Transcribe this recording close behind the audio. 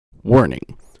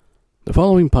Warning. The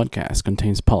following podcast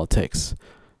contains politics,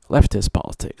 leftist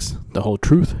politics, the whole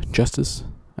truth, justice,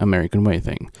 American way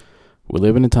thing. We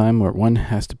live in a time where one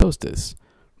has to post this.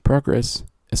 Progress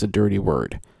is a dirty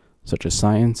word, such as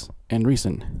science and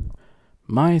reason.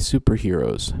 My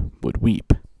superheroes would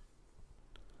weep.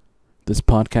 This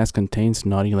podcast contains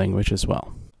naughty language as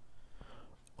well.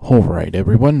 Alright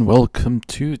everyone, welcome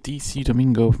to DC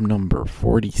Domingo number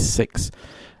 46.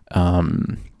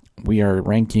 We are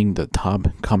ranking the top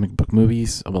comic book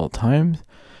movies of all time.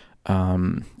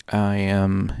 I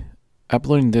am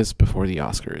uploading this before the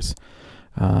Oscars.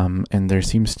 And there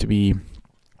seems to be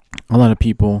a lot of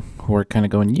people who are kind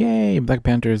of going, yay, Black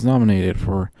Panther is nominated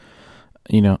for,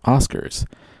 Oscars.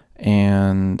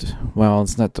 And, well,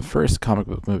 it's not the first comic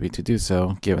book movie to do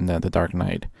so, given that The Dark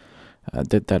Knight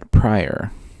did that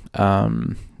prior.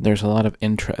 There's a lot of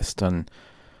interest on,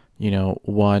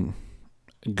 what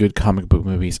good comic book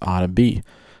movies ought to be.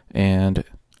 And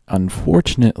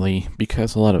unfortunately,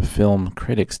 because a lot of film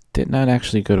critics did not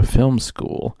actually go to film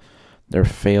school, they're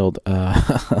failed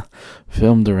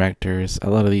film directors,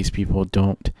 a lot of these people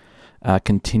don't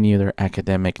continue their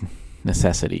academic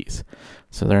necessities.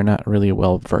 So they're not really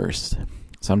well versed.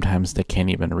 Sometimes they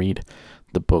can't even read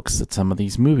the books that some of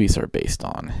these movies are based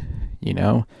on,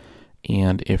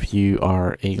 And if you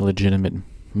are a legitimate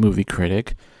movie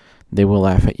critic, they will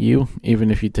laugh at you, even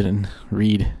if you didn't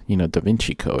read, Da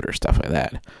Vinci Code or stuff like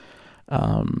that.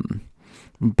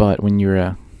 But when you're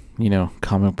a,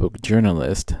 comic book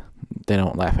journalist, they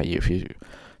don't laugh at you if you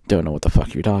don't know what the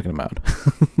fuck you're talking about.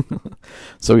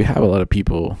 So we have a lot of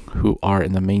people who are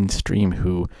in the mainstream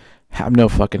who have no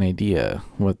fucking idea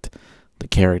what the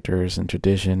characters and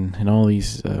tradition and all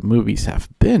these movies have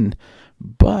been,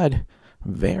 but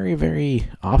very, very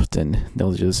often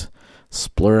they'll just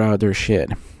splur out their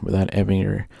shit without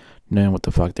ever knowing what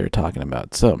the fuck they're talking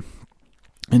about. So,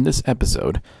 in this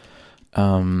episode,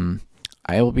 I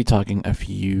will be talking a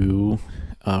few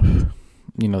of,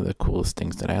 the coolest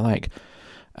things that I like.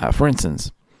 For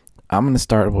instance, I'm going to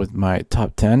start with my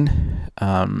top 10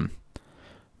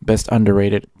 best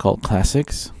underrated cult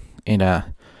classics in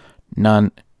a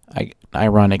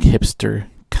non-ironic hipster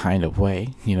kind of way,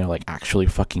 like actually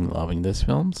fucking loving these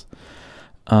films.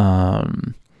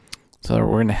 So we're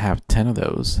going to have 10 of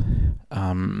those.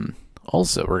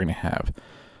 Also, we're going to have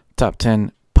top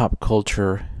 10 pop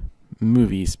culture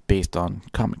movies based on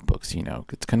comic books,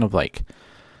 It's kind of like,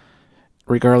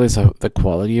 regardless of the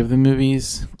quality of the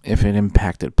movies, if it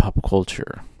impacted pop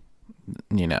culture,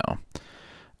 Now,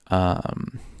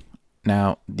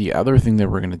 the other thing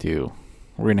that we're going to do,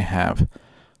 we're going to have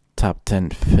top 10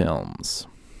 films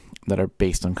that are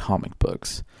based on comic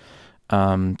books.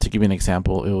 To give you an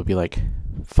example, it would be like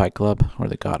Fight Club or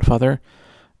The Godfather.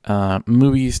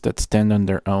 Movies that stand on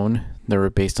their own, that were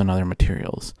based on other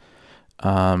materials.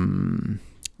 Some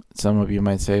of you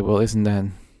might say, well, isn't that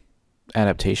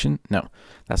adaptation? No,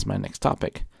 that's my next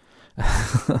topic.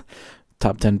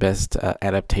 Top 10 best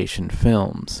adaptation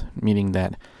films, meaning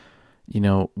that,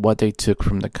 what they took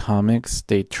from the comics,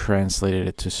 they translated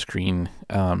it to screen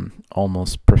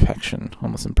almost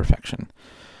in perfection.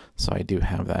 So I do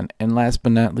have that. And last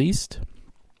but not least,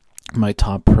 my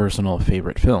top personal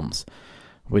favorite films,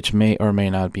 which may or may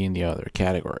not be in the other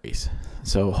categories.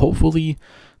 So hopefully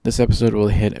this episode will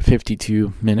hit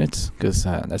 52 minutes, because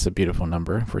that's a beautiful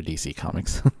number for DC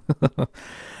Comics.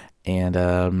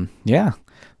 And yeah,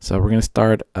 so we're going to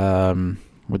start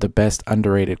with the best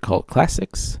underrated cult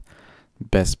classics,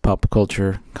 best pop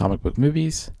culture comic book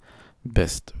movies,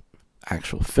 best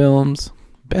actual films,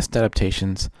 best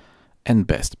adaptations, and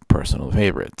best personal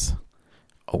favorites.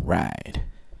 Alright.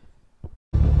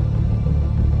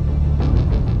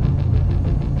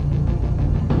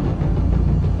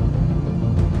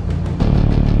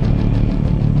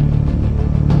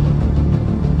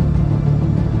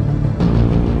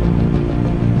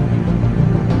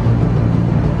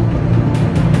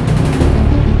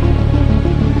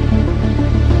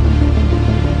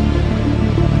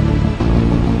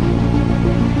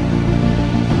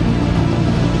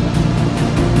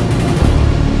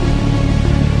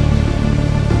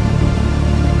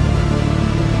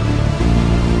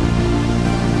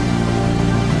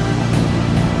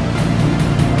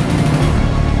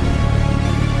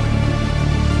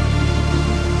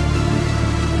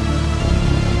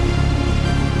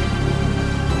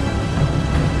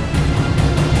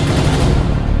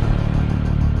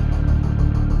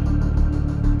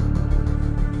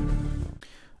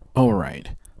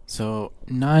 Alright, so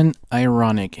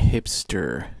non-ironic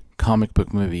hipster comic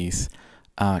book movies,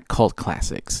 cult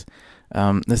classics.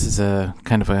 This is a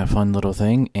kind of a fun little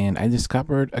thing, and I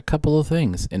discovered a couple of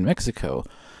things in Mexico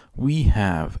we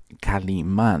have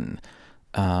Kaliman.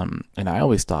 And I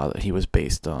always thought that he was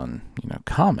based on,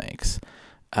 comics.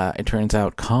 It turns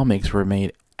out comics were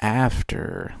made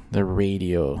after the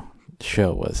radio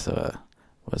show was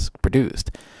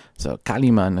produced. So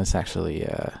Kaliman is actually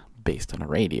based on a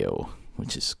radio,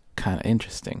 which is kind of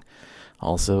interesting.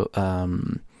 Also,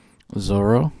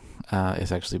 Zorro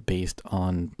is actually based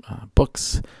on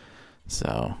books.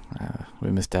 So we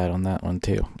missed out on that one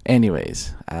too.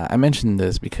 Anyways, I mentioned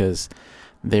this because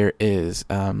there is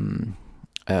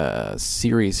a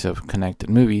series of connected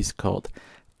movies called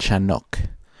Chanook.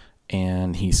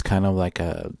 And he's kind of like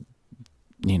a,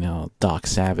 Doc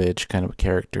Savage kind of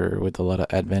character with a lot of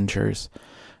adventures.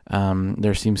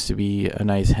 There seems to be a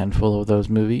nice handful of those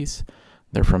movies.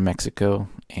 They're from Mexico,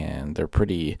 and they're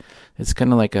pretty. It's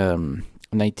kind of like a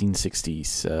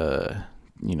 1960s,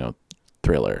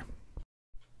 thriller.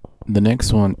 The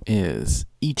next one is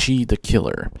Ichi the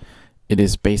Killer. It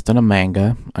is based on a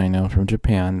manga, I know, from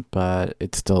Japan, but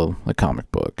it's still a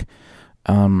comic book.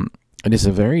 It is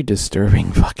a very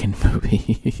disturbing fucking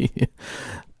movie.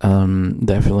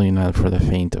 Definitely not for the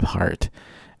faint of heart.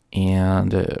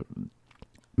 And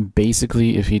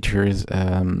basically it features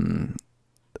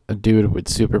a dude with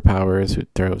superpowers who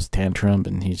throws tantrum,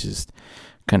 and he's just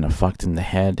kind of fucked in the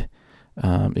head.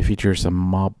 It features a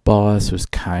mob boss who's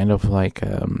kind of like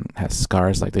has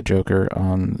scars like the Joker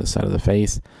on the side of the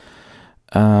face.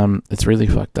 It's really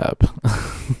fucked up.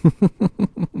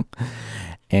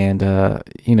 And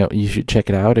you should check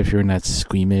it out if you're not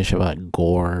squeamish about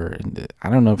gore. I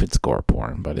don't know if it's gore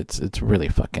porn, but it's really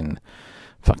fucking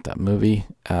fucked up movie.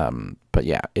 But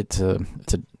yeah, it's a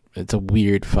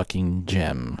weird fucking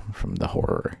gem from the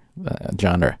horror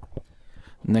genre.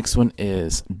 Next one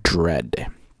is Dread.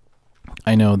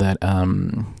 I know that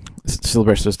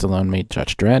Sylvester Stallone made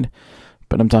Judge Dredd,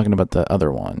 but I'm talking about the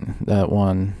other one, that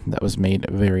one that was made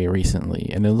very recently,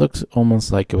 and it looks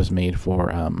almost like it was made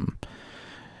for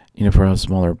for a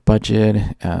smaller budget.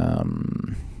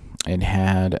 It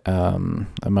had a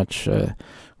much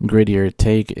grittier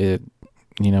take. It,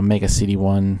 Mega City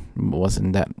 1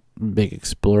 wasn't that big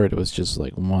explored. It was just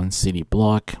like one city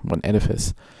block, one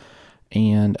edifice.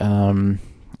 And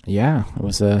it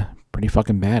was pretty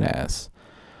fucking badass.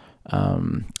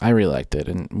 I really liked it,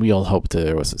 and we all hoped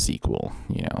there was a sequel,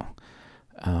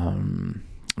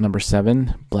 Number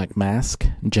 7, Black Mask,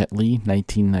 Jet Li,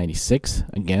 1996.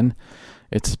 Again,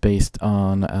 it's based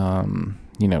on,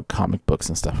 comic books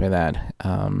and stuff like that.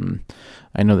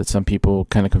 I know that some people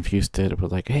kind of confused it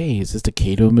with like, hey, is this the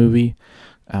Kato movie?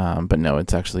 But no,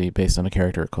 it's actually based on a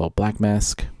character called Black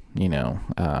Mask.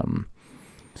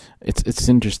 It's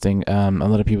interesting. A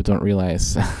lot of people don't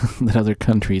realize that other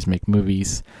countries make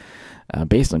movies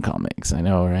based on comics. I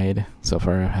know, right? So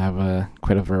far, I have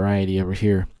quite a variety over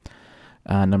here.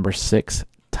 Number 6,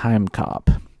 Time Cop.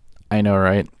 I know,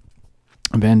 right?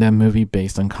 A Van Damme movie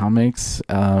based on comics.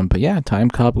 But yeah, Time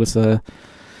Cop was a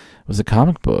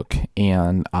comic book,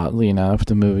 and oddly enough,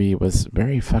 the movie was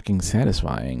very fucking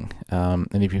satisfying.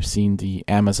 And if you've seen the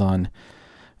Amazon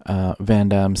Van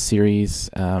Damme series,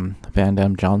 Van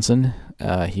Damme Johnson,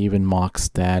 he even mocks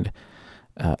that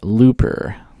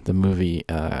Looper, the movie,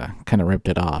 kind of ripped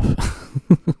it off.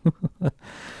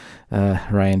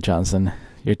 Ryan Johnson,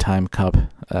 your Time Cop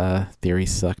theory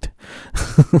sucked.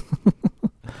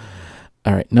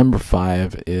 All right, number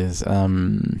 5 is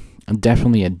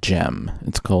definitely a gem.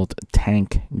 It's called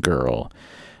Tank Girl.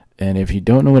 And if you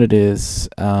don't know what it is,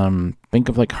 think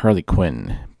of like Harley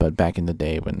Quinn, but back in the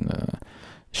day when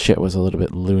shit was a little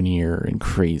bit loonier and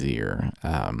crazier,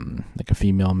 like a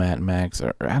female Mad Max,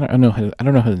 or I don't know how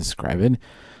to describe it,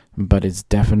 but it's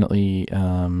definitely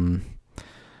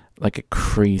like a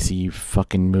crazy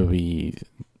fucking movie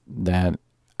that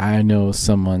I know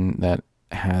someone that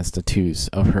has tattoos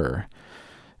of her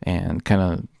and kind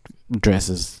of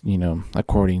dresses,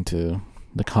 according to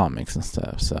the comics and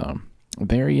stuff. So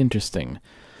very interesting.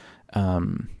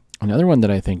 Another one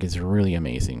that I think is really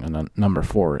amazing, and number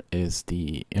 4, is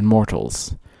the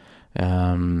Immortals,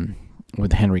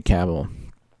 with Henry Cavill.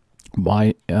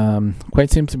 Why? Quite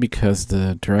simply because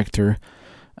the director,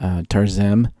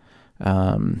 Tarzan,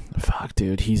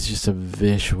 dude, he's just a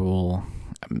visual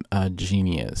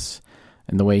genius.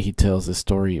 And the way he tells the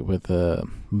story with the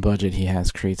budget he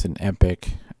has creates an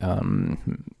epic.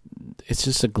 It's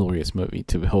just a glorious movie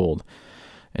to behold.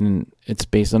 And it's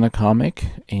based on a comic,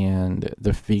 and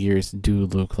the figures do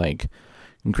look like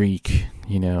Greek,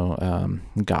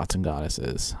 gods and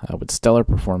goddesses, with stellar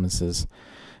performances,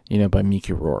 by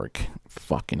Mickey Rourke.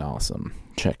 Fucking awesome.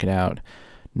 Check it out.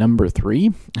 Number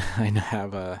 3, I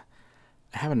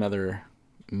have another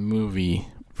movie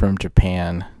from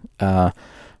Japan,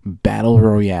 Battle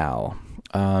Royale.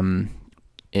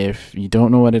 If you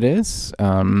don't know what it is,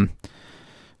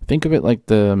 think of it like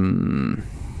the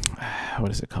what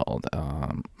is it called?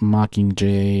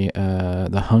 Mockingjay,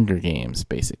 the Hunger Games,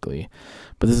 basically.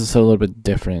 But this is a little bit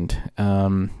different. A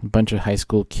bunch of high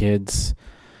school kids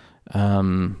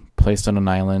placed on an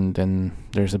island, and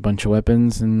there's a bunch of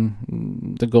weapons,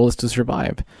 and the goal is to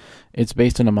survive. It's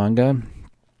based on a manga,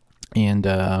 and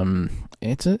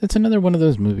it's another one of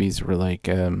those movies where, like,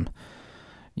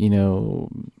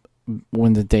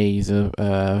 when the days of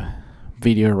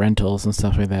video rentals and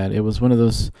stuff like that, it was one of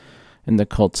those in the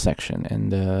cult section,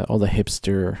 and all the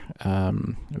hipster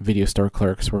video store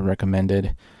clerks were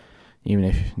recommended, even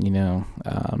if you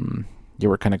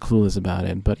were kind of clueless about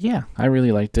it. But yeah, I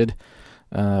really liked it.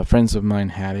 Friends of mine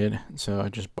had it, so I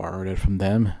just borrowed it from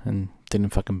them and didn't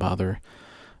fucking bother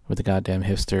with the goddamn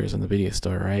hipsters in the video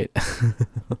store, right?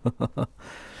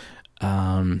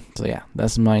 So yeah,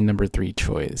 that's my number 3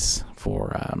 choice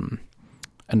for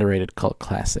underrated cult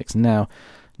classics. Now,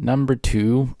 number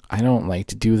 2, I don't like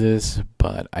to do this,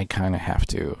 but I kind of have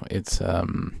to. It's a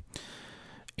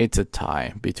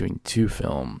tie between 2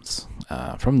 films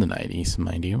from the 90s,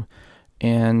 mind you.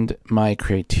 And my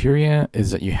criteria is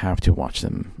that you have to watch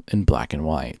them in black and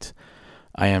white.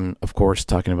 I am, of course,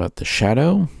 talking about The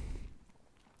Shadow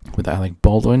with Alec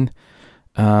Baldwin.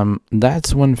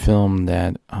 That's one film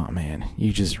that, oh man,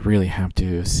 you just really have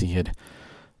to see it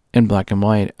in black and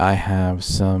white. I have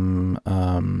some,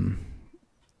 some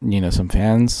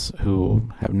fans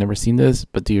who have never seen this,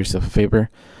 but do yourself a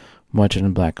favor, watch it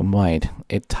in black and white.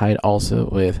 It tied also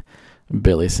with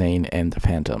Billy Zane and The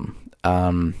Phantom.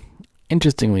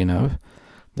 Interestingly enough,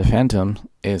 The Phantom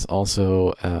is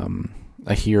also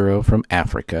a hero from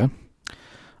Africa,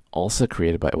 also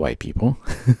created by white people,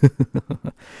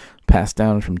 passed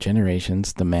down from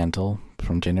generations, the mantle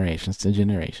from generations to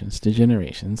generations to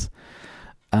generations.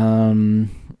 Yeah,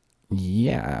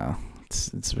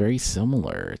 it's very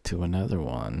similar to another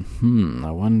one.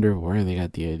 I wonder where they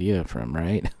got the idea from,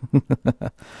 right?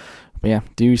 But yeah,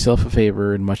 do yourself a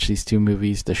favor and watch these 2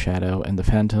 movies, The Shadow and The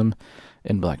Phantom,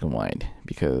 in black and white,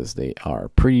 because they are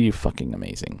pretty fucking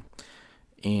amazing.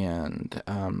 And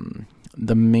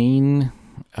the main,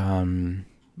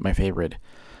 my favorite,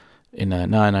 in a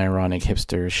non-ironic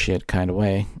hipster shit kind of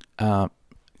way,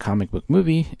 comic book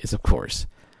movie is, of course,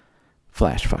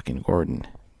 Flash fucking Gordon.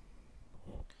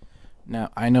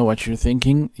 Now, I know what you're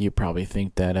thinking. You probably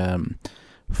think that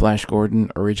Flash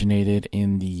Gordon originated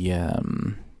in the,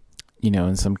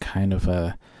 in some kind of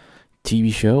a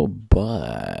TV show,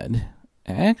 but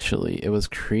actually, it was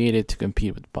created to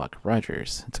compete with Buck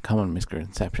Rogers. It's a common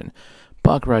misconception.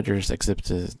 Buck Rogers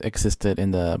existed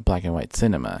in the black and white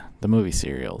cinema, the movie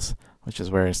serials, which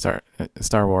is where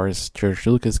Star Wars, George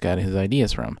Lucas got his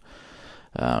ideas from,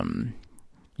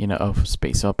 of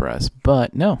space operas.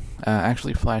 But no,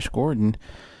 actually, Flash Gordon,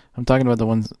 I'm talking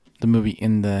about the movie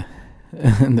in the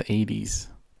in the 80s.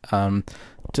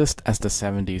 Just as the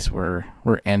 70s were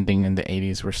ending and the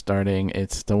 80s were starting.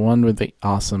 It's the one with the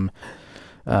awesome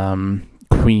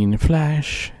Queen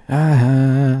Flash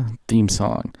theme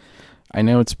song. I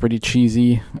know it's pretty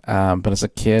cheesy, but as a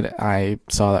kid, I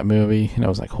saw that movie and I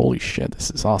was like, holy shit,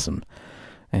 this is awesome.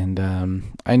 And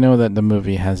I know that the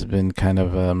movie has been kind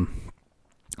of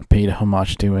paid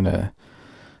homage to in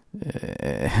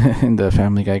the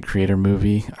Family Guy creator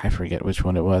movie. I forget which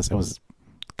one it was. It was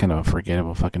kind of a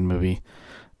forgettable fucking movie.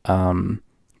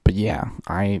 But yeah,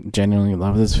 I genuinely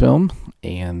love this film,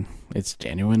 and it's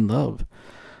genuine love.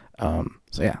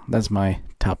 So yeah, that's my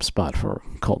top spot for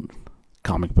cult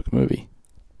comic book movie.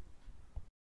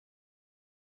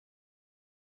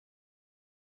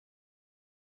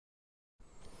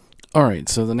 Alright,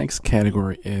 so the next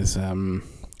category is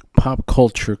pop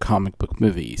culture comic book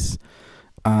movies.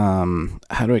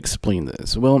 How to explain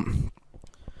this? Well,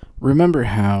 remember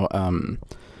how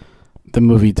the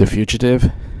movie The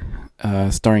Fugitive,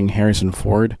 starring Harrison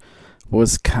Ford,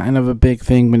 was kind of a big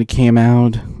thing when it came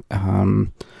out.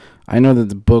 I know that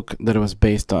the book that it was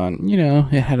based on,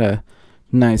 it had a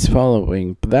nice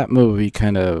following, but that movie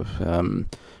kind of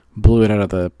blew it out of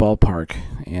the ballpark,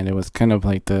 and it was kind of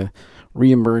like the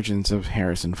reemergence of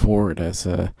Harrison Ford as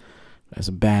a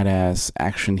badass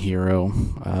action hero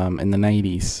in the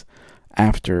 90s,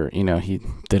 after he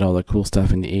did all the cool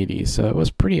stuff in the 80s. So it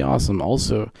was pretty awesome.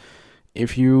 Also,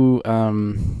 if you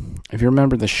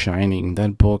remember The Shining,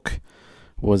 that book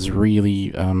was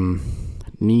really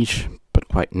niche but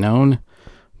quite known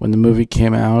when the movie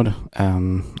came out.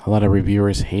 A lot of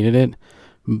reviewers hated it,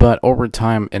 but over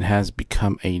time it has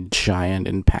become a giant,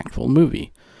 impactful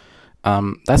movie.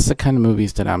 That's the kind of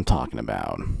movies that I'm talking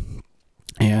about.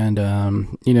 And,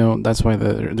 that's why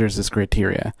there's this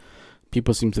criteria.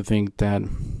 People seem to think that,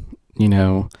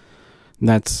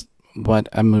 that's what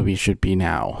a movie should be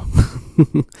now.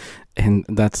 And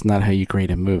that's not how you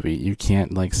grade a movie. You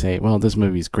can't, say, well, this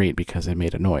movie's great because it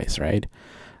made a noise, right?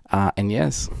 And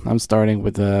yes, I'm starting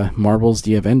with Marvel's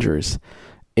The Avengers.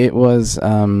 It was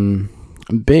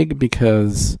big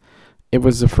because it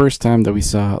was the first time that we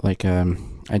saw,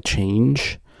 a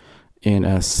change in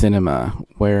a cinema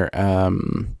where I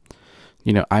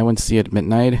went to see it at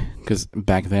midnight because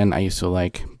back then I used to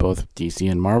like both DC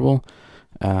and Marvel,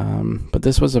 but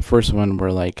this was the first one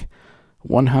where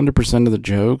 100% of the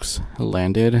jokes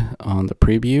landed on the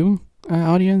preview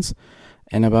audience,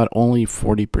 and about only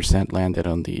 40% landed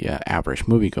on the average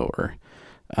moviegoer,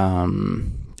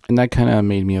 and that kind of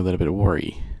made me a little bit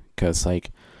worried because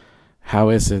how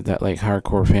is it that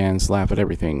hardcore fans laugh at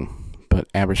everything but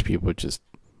average people just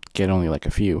get only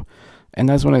a few? And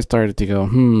that's when I started to go,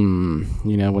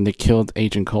 when they killed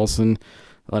Agent Coulson,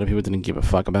 a lot of people didn't give a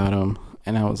fuck about him.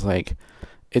 And I was like,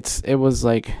 it was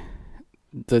like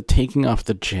the taking off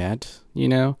the jet,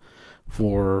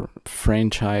 for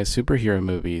franchise superhero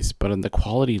movies, but on the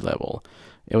quality level,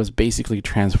 it was basically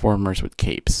Transformers with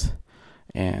capes.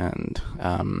 And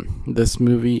this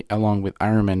movie, along with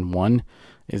Iron Man 1,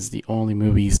 is the only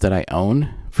movies that I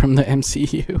own from the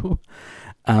MCU.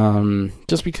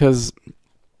 Just because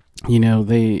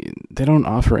they don't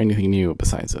offer anything new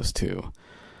besides those two.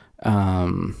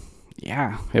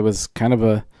 It was kind of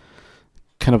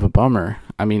a bummer.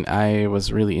 I mean, I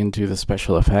was really into the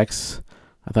special effects.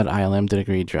 I thought ILM did a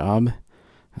great job.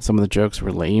 Some of the jokes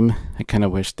were lame. I kind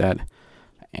of wish that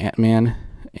Ant-Man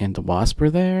and the Wasp were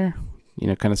there.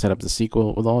 Kind of set up the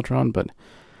sequel with Ultron, but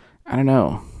I don't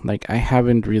know. I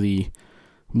haven't really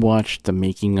watched the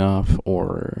making of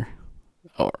or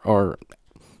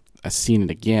I've seen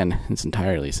it again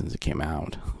entirely since it came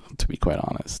out, to be quite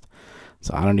honest.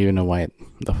 So I don't even know why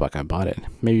the fuck I bought it.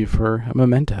 Maybe for a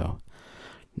memento.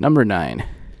 Number 9,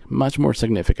 much more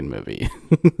significant movie.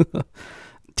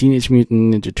 Teenage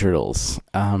Mutant Ninja Turtles.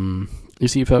 You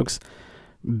see, folks,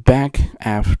 back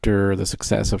after the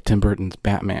success of Tim Burton's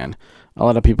Batman, a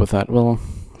lot of people thought, well,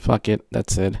 fuck it,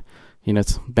 that's it.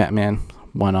 It's Batman,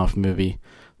 one-off movie,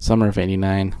 summer of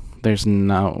 '89. There's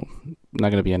not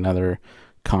going to be another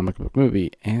comic book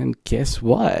movie. And guess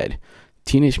what?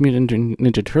 Teenage Mutant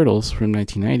Ninja Turtles from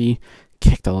 1990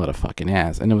 kicked a lot of fucking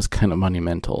ass, and it was kind of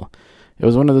monumental. It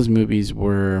was one of those movies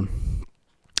where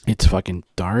it's fucking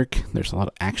dark, there's a lot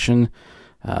of action,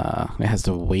 it has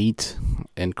the weight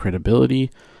and credibility,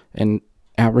 and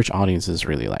average audiences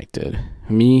really liked it.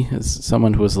 Me, as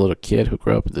someone who was a little kid who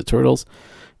grew up with the Turtles,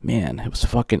 man, it was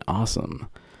fucking awesome.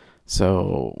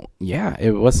 So, yeah,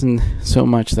 it wasn't so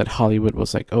much that Hollywood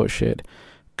was like, oh shit,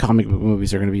 comic book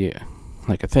movies are going to be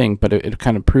a thing, but it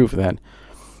kind of proved that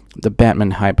the Batman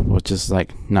hype was just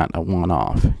not a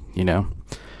one-off,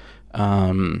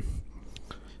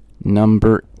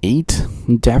 Number 8,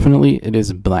 definitely it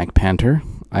is Black Panther.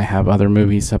 I have other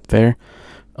movies up there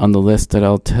on the list that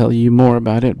I'll tell you more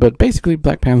about it, but basically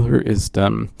Black Panther is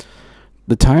the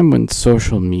time when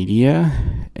social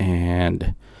media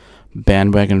and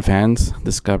bandwagon fans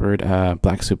discovered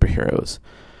black superheroes.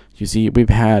 You see, we've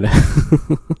had other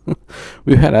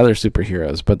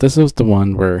superheroes, but this was the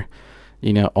one where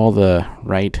all the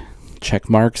right check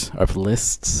marks of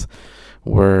lists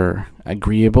were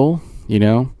agreeable,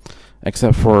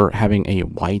 except for having a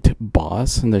white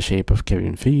boss in the shape of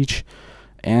Kevin Feige.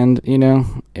 And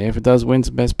if it does win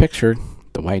Best Picture,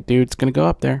 the white dude's gonna go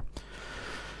up there.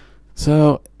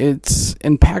 So it's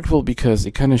impactful because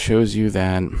it kind of shows you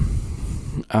that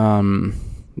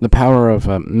the power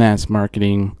of mass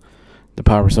marketing, the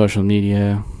power of social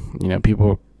media.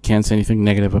 People can't say anything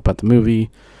negative about the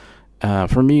movie.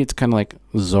 For me, it's kind of like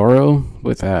Zorro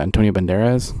with Antonio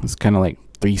Banderas. It's kind of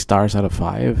 3 stars out of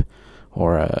 5,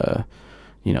 or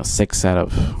 6 out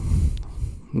of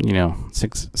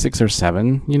 6 or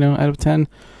 7 out of 10,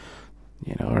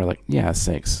 or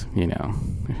 6,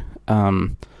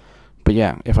 but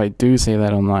yeah, if I do say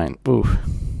that online, oof,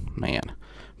 man.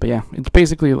 But yeah, it's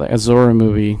basically like a Zorro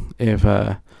movie if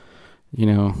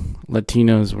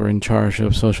Latinos were in charge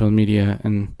of social media,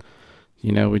 and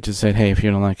we just said, hey, if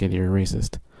you don't like it, you're a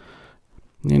racist.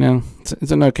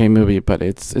 It's an okay movie, but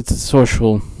it's a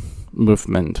social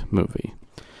movement movie.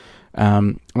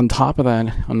 On top of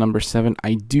that, on number 7,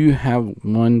 I do have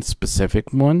one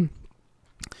specific one,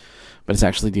 but it's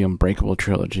actually the Unbreakable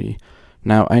trilogy.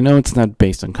 Now, I know it's not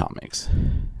based on comics.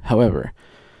 However,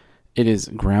 it is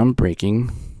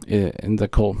groundbreaking in the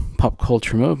pop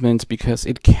culture movements because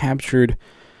it captured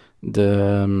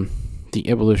the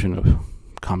evolution of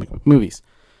comic book movies.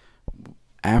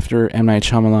 after M. Night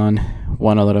Shyamalan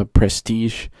won a lot of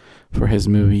prestige for his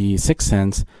movie Sixth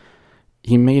Sense,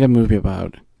 he made a movie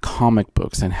about comic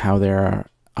books and how they are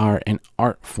an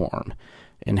art form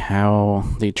and how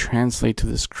they translate to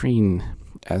the screen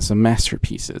as a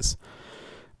masterpieces.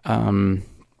 Some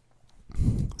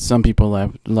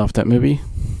people loved that movie,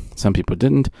 some people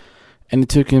didn't, and it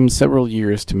took him several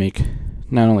years to make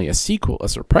not only a sequel, a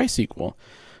surprise sequel,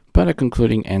 but a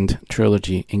concluding end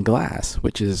trilogy in Glass,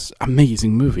 which is an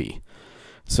amazing movie.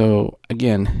 So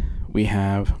again, we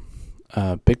have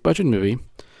a big budget movie,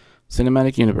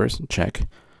 cinematic universe, check,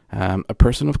 a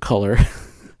person of color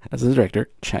as a director,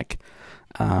 check,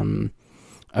 a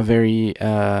very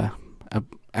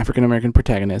African American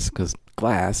protagonist, because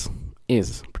Glass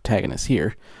is protagonist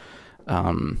here,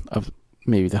 of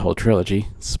maybe the whole trilogy,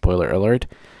 spoiler alert,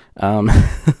 and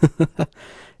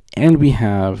we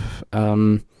have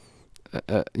a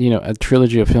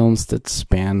trilogy of films that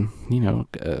span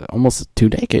almost 2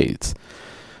 decades.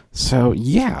 So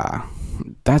yeah,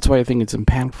 that's why I think it's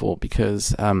impactful,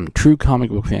 because true comic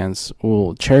book fans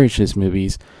will cherish his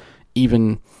movies,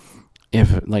 even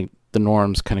if like the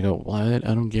norms kind of go, what?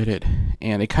 I don't get it.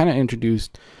 And it kind of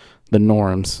introduced the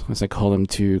norms, as I call them,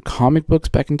 to comic books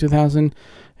back in 2000,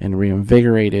 and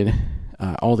reinvigorated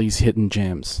all these hidden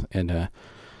gems in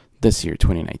this year,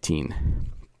 2019.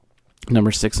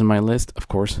 Number 6 on my list, of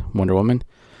course, Wonder Woman,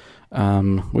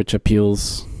 which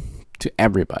appeals to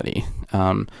everybody.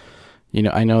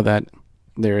 I know that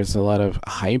there's a lot of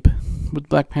hype with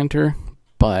Black Panther,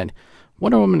 but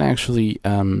Wonder Woman actually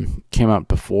came out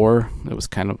before. It was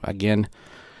kind of, again,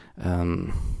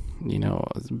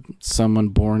 someone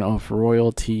born of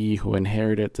royalty who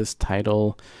inherited this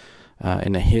title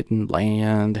in a hidden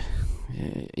land.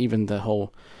 Even the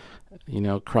whole,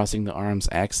 crossing the arms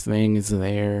X thing is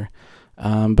there.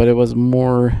 But it was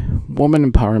more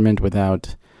woman empowerment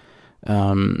without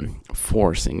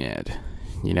forcing it.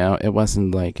 It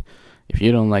wasn't like, if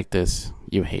you don't like this,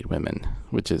 you hate women,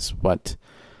 which is what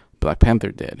Black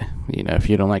Panther did. If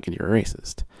you don't like it, you're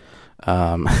racist.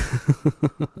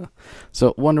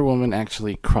 So Wonder Woman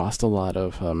actually crossed a lot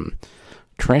of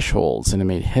thresholds, and it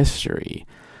made history.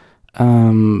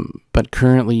 But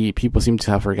currently people seem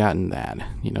to have forgotten that,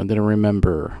 didn't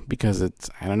remember, because it's,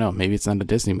 I don't know, maybe it's not a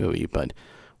Disney movie, but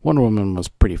Wonder Woman was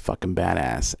pretty fucking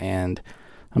badass. And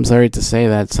I'm sorry to say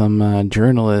that some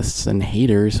journalists and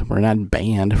haters were not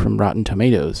banned from Rotten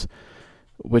Tomatoes,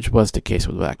 which was the case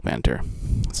with Black Panther.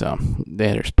 So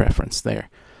there's preference there.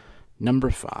 Number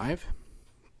 5,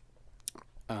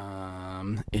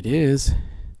 it is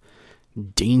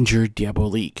Danger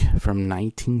Diabolique from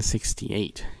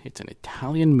 1968. It's an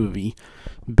Italian movie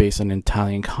based on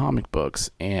Italian comic books,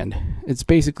 and it's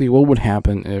basically what would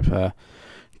happen if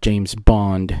James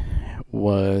Bond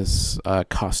was a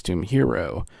costume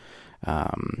hero.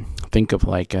 Think of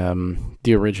like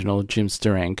the original Jim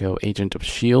Steranko, Agent of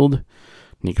S.H.I.E.L.D.,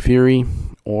 Nick Fury,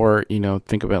 or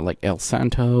think about like El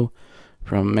Santo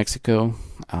from Mexico,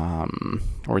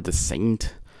 or The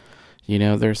Saint.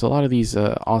 There's a lot of these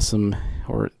awesome,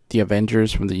 or the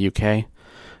Avengers from the UK.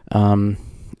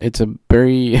 It's a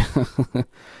very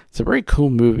it's a very cool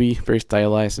movie, very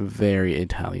stylized, very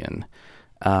Italian.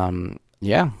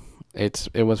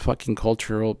 It was fucking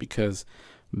cultural, because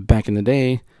back in the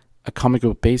day, a comic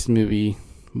book based movie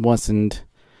wasn't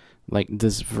like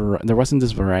this. There wasn't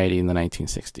this variety in the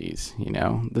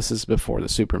 1960s. This is before the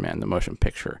Superman, the motion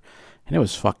picture, and it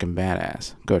was fucking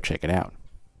badass. Go check it out.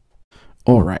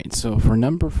 Alright, so for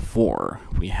number 4,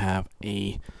 we have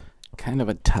a kind of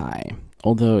a tie,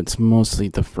 although it's mostly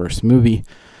the first movie.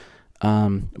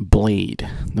 Blade,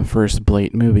 the first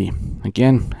Blade movie.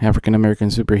 Again, African American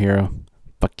superhero.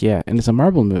 Fuck yeah, and it's a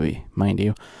Marvel movie, mind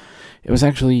you. It was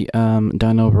actually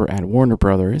done over at Warner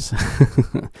Brothers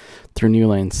through New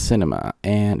Line Cinema,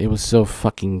 and it was so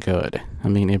fucking good. I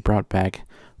mean, it brought back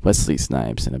Wesley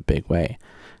Snipes in a big way.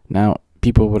 Now,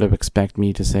 people would have expected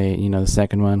me to say, the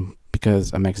second one,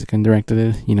 because a Mexican directed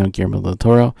it, Guillermo del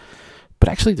Toro. But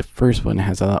actually the first one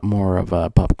has a lot more of a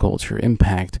pop culture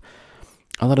impact.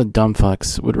 A lot of dumb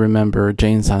fucks would remember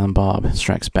Jay and Silent Bob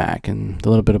Strikes Back, and the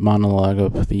little bit of monologue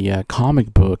of the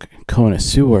comic book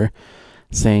connoisseur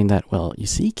saying that, well, you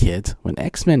see, kids, when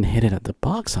X-Men hit it at the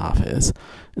box office,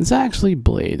 it's actually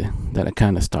Blade that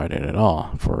kind of started it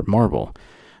all for Marvel.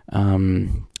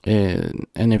 And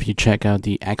if you check out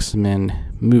the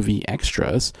X-Men movie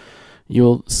extras,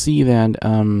 you'll see that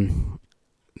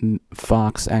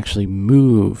Fox actually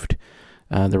moved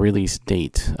the release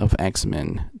date of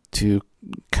X-Men to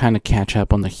kind of catch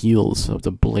up on the heels of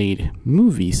the Blade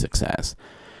movie success.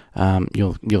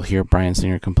 You'll hear Bryan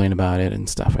Singer complain about it and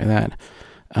stuff like that.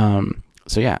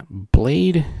 So yeah,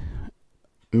 Blade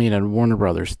made at Warner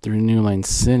Brothers through New Line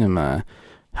Cinema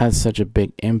had such a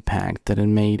big impact that it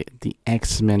made the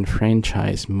X-Men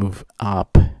franchise move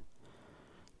up.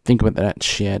 Think about that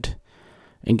shit.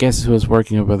 And guess who was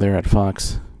working over there at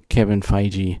Fox? Kevin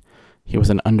Feige. He was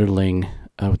an underling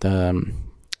of the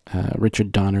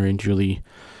Richard Donner and Julie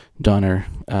Donner,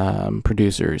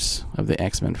 producers of the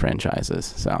X-Men franchises.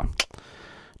 So,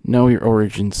 know your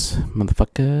origins,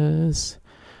 motherfuckers.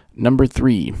 Number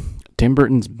 3, Tim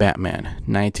Burton's Batman,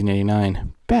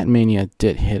 1989. Batmania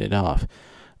did hit it off.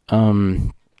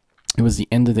 It was the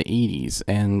end of the 80s,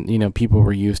 and, people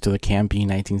were used to the campy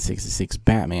 1966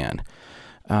 Batman.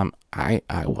 I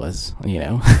was,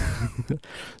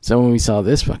 So when we saw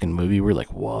this fucking movie, we were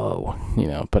like, whoa,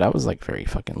 but I was like very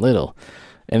fucking little.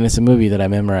 And it's a movie that I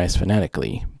memorized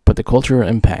phonetically. But the cultural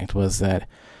impact was that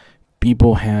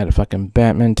people had fucking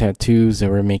Batman tattoos. They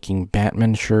were making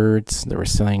Batman shirts. They were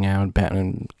selling out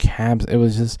Batman cabs. It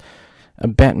was just a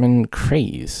Batman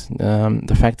craze.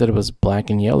 The fact that it was black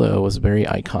and yellow was very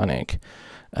iconic.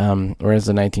 Whereas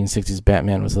the 1960s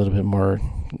Batman was a little bit more,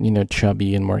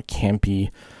 chubby and more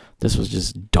campy. This was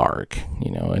just dark,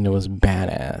 and it was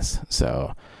badass.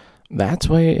 So that's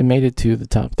why it made it to the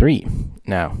top 3.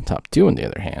 Now, top 2, on the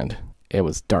other hand, it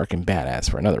was dark and badass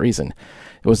for another reason.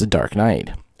 It was The Dark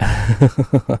Knight.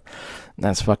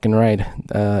 That's fucking right.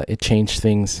 It changed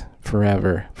things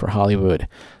forever for Hollywood.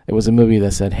 It was a movie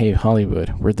that said, hey,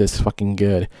 Hollywood, we're this fucking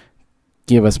good.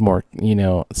 Give us more,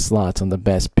 slots on the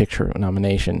Best Picture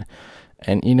nomination.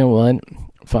 And you know what?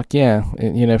 Fuck yeah.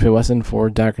 If it wasn't for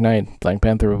Dark Knight, Black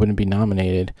Panther wouldn't be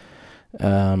nominated.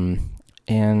 And,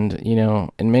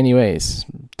 in many ways,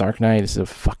 Dark Knight is a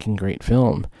fucking great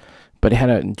film. But it had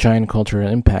a giant cultural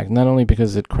impact, not only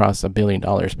because it crossed $1 billion,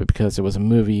 but because it was a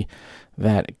movie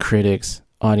that critics,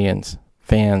 audience,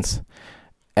 fans,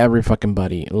 every fucking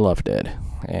buddy loved it.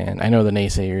 And I know the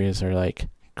naysayers are like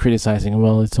criticizing,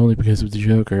 well, it's only because of the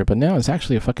Joker. But no, it's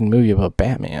actually a fucking movie about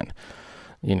Batman,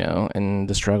 and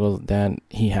the struggle that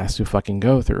he has to fucking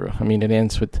go through. I mean, it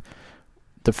ends with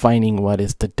defining what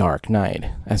is the Dark Knight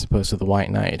as opposed to the White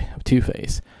Knight of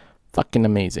Two-Face. Fucking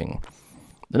amazing.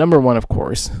 The number 1, of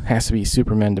course, has to be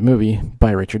Superman the movie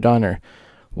by Richard Donner.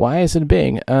 Why is it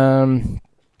big?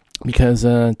 Because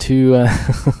two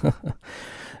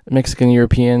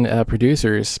Mexican-European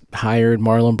producers hired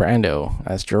Marlon Brando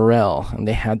as Jor-El, and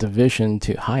they had the vision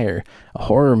to hire a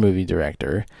horror movie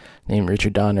director named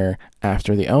Richard Donner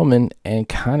after The Omen and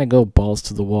kind of go balls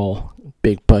to the wall,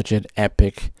 big budget,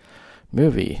 epic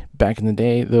movie. Back in the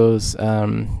day, there was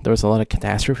a lot of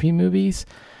catastrophe movies.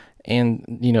 And,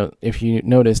 if you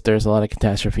notice, there's a lot of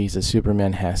catastrophes that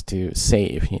Superman has to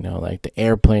save, like the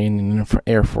airplane in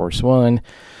Air Force One,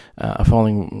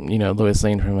 falling, Lois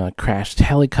Lane from a crashed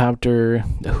helicopter,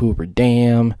 the Hoover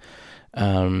Dam,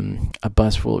 a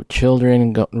bus full of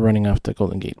children running off the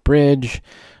Golden Gate Bridge,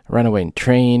 a runaway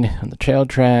train on the trail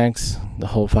tracks, the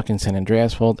whole fucking San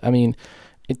Andreas fault. I mean,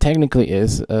 it technically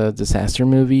is a disaster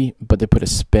movie, but they put a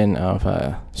spin of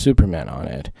Superman on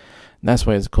it. That's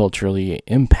why it's culturally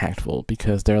impactful,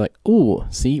 because they're like, ooh,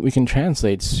 see, we can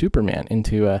translate Superman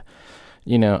into a,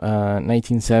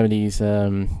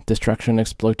 1970s destruction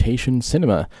exploitation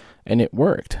cinema. And it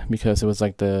worked, because it was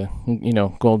like the,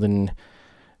 golden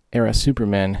era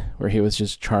Superman, where he was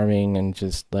just charming and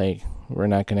just like, we're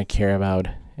not going to care about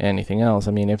anything else.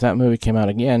 I mean, if that movie came out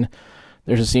again,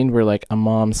 there's a scene where like a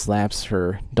mom slaps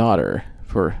her daughter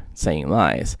for saying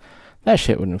lies. That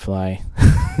shit wouldn't fly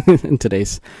in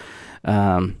today's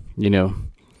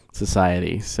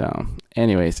society. So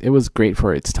anyways, it was great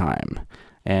for its time,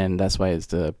 and that's why it's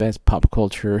the best pop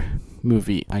culture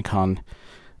movie icon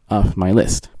of my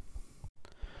list.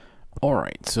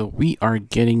 Alright, so we are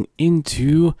getting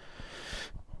into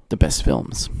the best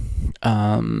films.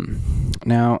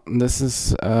 Now this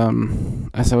is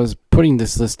as I was putting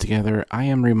this list together, I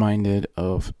am reminded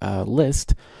of a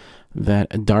list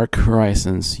that Dark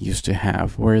Horizons used to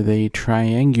have, where they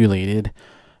triangulated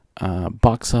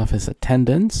box office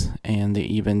attendance, and they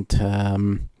even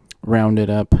rounded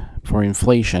up for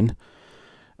inflation.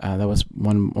 That was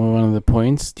one of the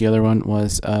points. The other one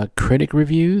was critic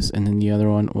reviews, and then the other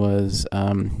one was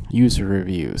user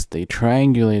reviews. They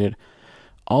triangulated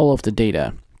all of the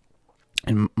data,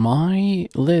 and my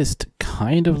list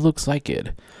kind of looks like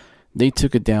it. They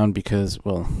took it down because,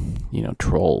 well,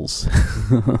 trolls.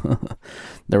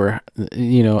 There were,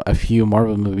 a few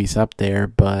Marvel movies up there,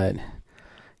 but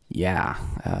yeah,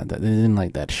 they didn't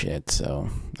like that shit. So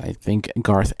I think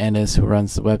Garth Ennis, who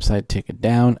runs the website, took it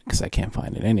down because I can't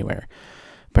find it anywhere.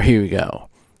 But here we go.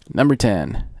 Number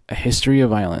 10, A History of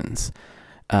Violence.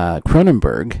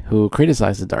 Cronenberg, who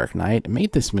criticized The Dark Knight,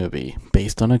 made this movie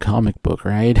based on a comic book,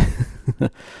 right?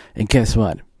 And guess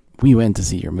what? We went to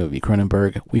see your movie,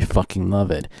 Cronenberg. We fucking love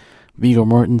it. Viggo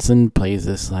Mortensen plays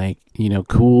this, like,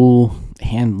 cool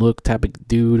hand-look type of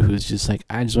dude who's just like,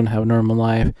 I just want to have a normal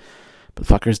life, but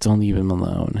fuckers don't leave him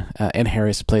alone. Ed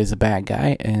Harris plays a bad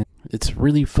guy, and it's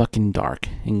really fucking dark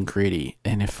and gritty,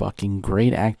 and a fucking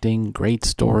great acting, great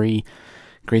story,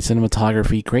 great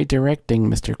cinematography, great directing,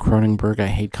 Mr. Cronenberg. I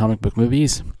hate comic book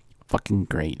movies. Fucking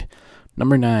great.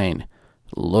 Number 9,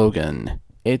 Logan.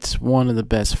 It's one of the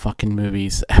best fucking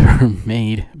movies ever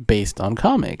made based on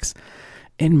comics,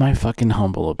 in my fucking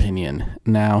humble opinion.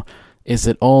 Now, is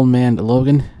it Old Man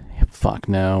Logan? Fuck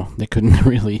no. They couldn't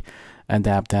really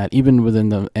adapt that. Even within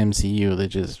the MCU, they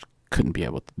just couldn't be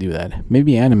able to do that.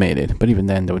 Maybe animated, but even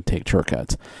then, they would take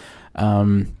shortcuts.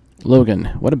 Logan,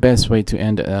 what a best way to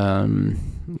end,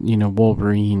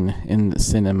 Wolverine in the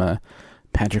cinema.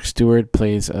 Patrick Stewart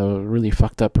plays a really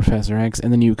fucked up Professor X,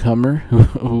 and the newcomer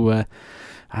who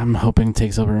I'm hoping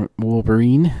takes over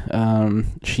Wolverine.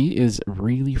 She is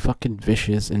really fucking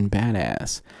vicious and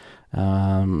badass.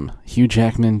 Hugh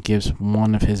Jackman gives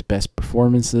one of his best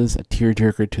performances, a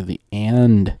tearjerker to the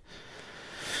end.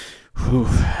 Whew.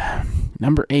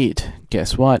 Number 8,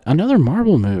 guess what? Another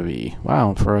Marvel movie.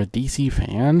 Wow, for a DC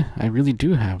fan, I really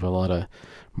do have a lot of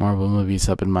Marvel movies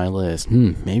up in my list.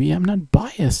 Maybe I'm not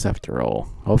biased after all.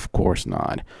 Of course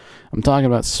not. I'm talking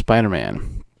about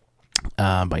Spider-Man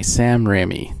by Sam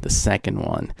Raimi, the second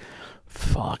one.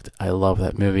 Fuck, I love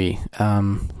that movie.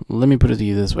 Let me put it to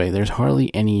you this way. There's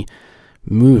hardly any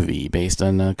movie based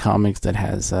on comics that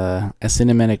has a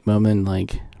cinematic moment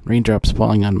like raindrops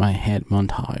falling on my head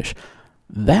montage.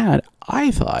 That, I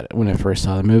thought, when I first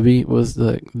saw the movie, was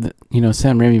the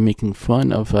Sam Raimi making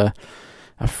fun of a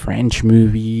French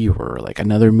movie or like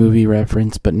another movie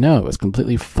reference, but no, it was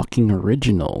completely fucking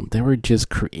original. They were just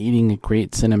creating a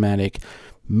great cinematic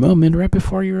moment right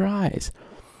before your eyes.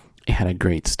 It had a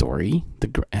great story.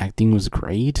 The acting was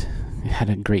great. It had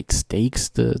a great stakes.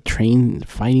 The train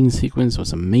fighting sequence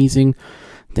was amazing.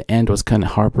 The end was kind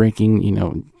of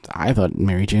heartbreaking. I thought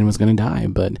Mary Jane was going to die,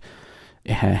 but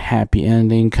it had a happy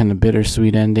ending, kind of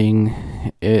bittersweet ending.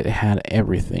 It had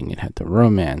everything. It had the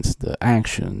romance, the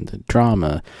action, the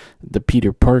drama, the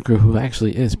Peter Parker who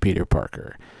actually is Peter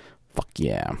Parker. Fuck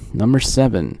yeah. Number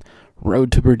 7,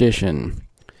 Road to Perdition.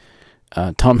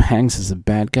 Tom Hanks is a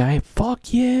bad guy.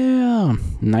 Fuck yeah.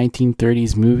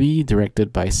 1930s movie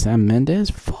directed by Sam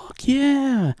Mendes. Fuck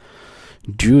yeah.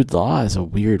 Jude Law is a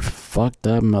weird fucked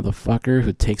up motherfucker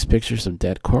who takes pictures of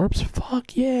dead corpse.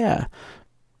 Fuck yeah.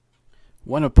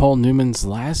 One of Paul Newman's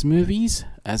last movies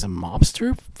as a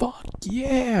mobster? Fuck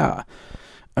yeah.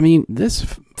 I mean,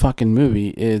 this fucking movie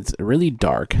is really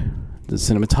dark. The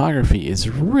cinematography is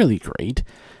really great.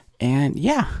 And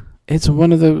yeah, it's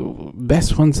one of the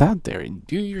best ones out there.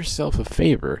 Do yourself a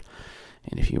favor.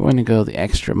 And if you want to go the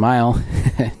extra mile,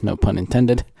 no pun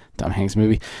intended, Tom Hanks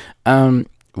movie,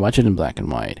 watch it in black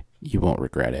and white. You won't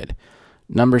regret it.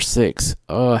 Number 6,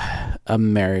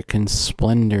 American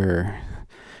Splendor.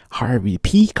 Harvey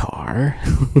Pekar.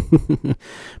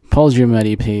 Paul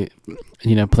Giamatti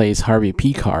plays Harvey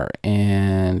Pekar,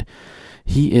 and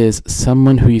he is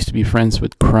someone who used to be friends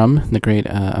with Crumb, the great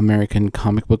American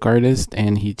comic book artist,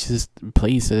 and he just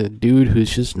plays a dude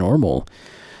who's just normal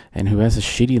and who has a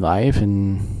shitty life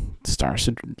and starts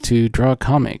to draw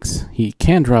comics. He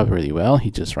can draw really well.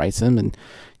 He just writes them and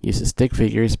uses stick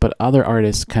figures, but other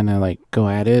artists kind of like go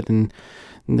at it and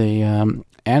they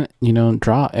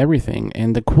draw everything.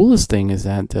 And the coolest thing is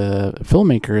that the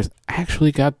filmmakers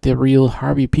actually got the real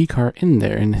Harvey Pekar in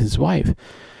there and his wife,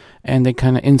 and they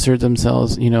kind of insert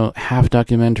themselves, half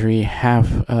documentary,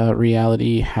 half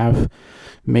reality, half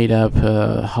made up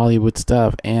Hollywood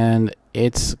stuff, and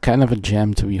it's kind of a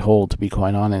gem to behold, to be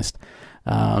quite honest.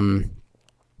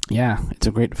 It's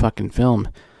a great fucking film.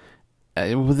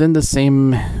 Within the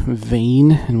same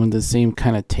vein and with the same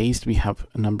kind of taste, we have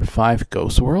number 5,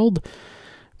 Ghost World.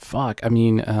 Fuck, I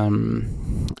mean,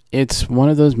 it's one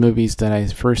of those movies that I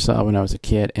first saw when I was a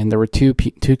kid, and there were two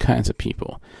kinds of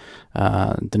people.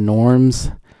 The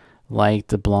norms, like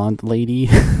the blonde lady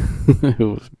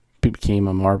who became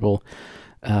a Marvel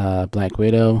Black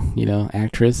Widow,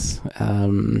 actress,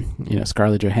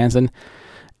 Scarlett Johansson,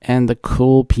 and the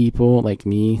cool people like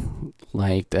me,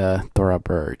 like Thora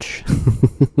Birch.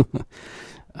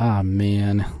 Ah,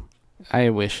 man,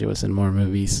 I wish it was in more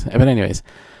movies. But anyways,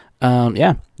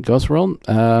 Ghost World,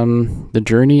 the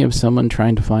journey of someone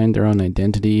trying to find their own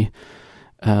identity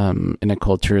in a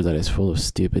culture that is full of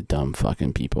stupid, dumb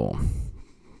fucking people.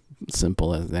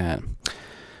 Simple as that.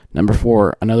 Number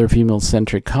 4, another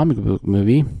female-centric comic book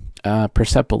movie,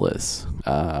 Persepolis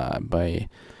by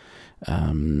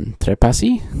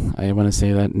Trepassi. I want to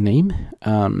say that name.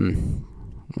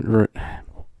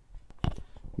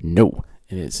 No,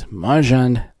 it is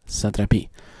Marjane Satrapi.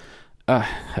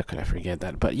 How could I forget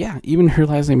that? But yeah, even her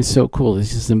last name is so cool.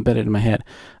 It's just embedded in my head.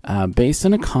 Based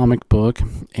on a comic book,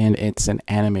 and it's an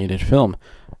animated film.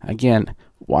 Again,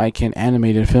 why can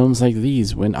animated films like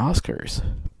these win Oscars?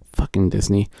 Fucking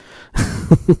Disney.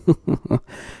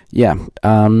 Yeah.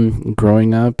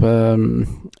 Growing up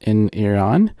in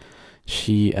Iran,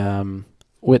 she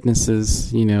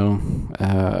witnesses,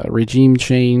 regime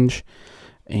change,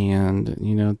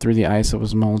 and through the eyes of a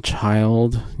small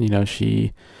child,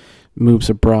 she moves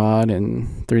abroad,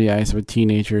 and through the eyes of a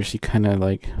teenager, she kind of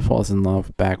like falls in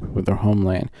love back with her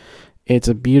homeland. It's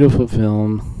a beautiful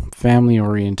film, family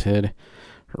oriented,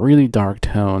 really dark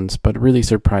tones, but really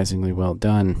surprisingly well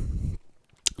done.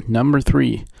 Number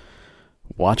 3,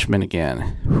 Watchmen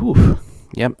again. Whew.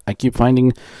 Yep, I keep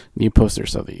finding new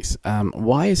posters of these.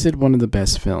 Why is it one of the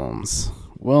best films?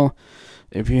 Well,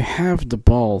 if you have the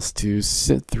balls to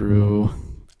sit through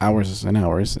hours and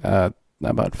hours,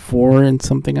 about 4 and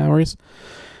something hours,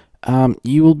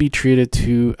 you will be treated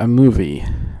to a movie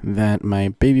that my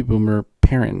baby boomer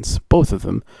parents, both of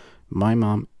them, my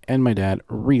mom and my dad,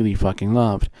 really fucking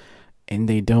loved, and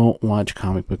they don't watch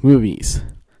comic book movies.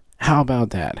 How about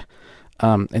that?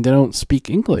 And they don't speak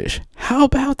English. How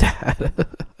about that?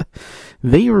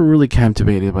 They were really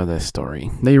captivated by this story.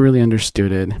 They really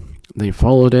understood it. They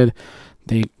followed it.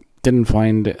 They didn't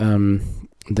find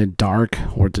the dark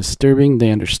or disturbing.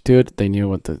 They understood. They knew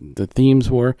what the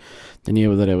themes were. They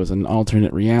knew that it was an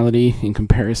alternate reality. In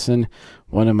comparison,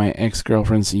 one of my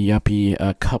ex-girlfriend's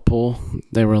yuppie couple,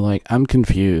 they were like, I'm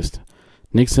confused.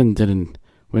 Nixon didn't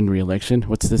win re-election.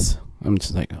 What's this? I'm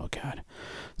just like, oh god.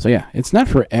 So yeah, it's not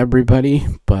for everybody,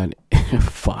 but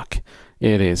fuck,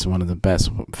 it is one of the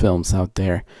best films out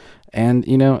there. And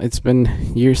it's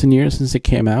been years and years since it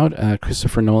came out.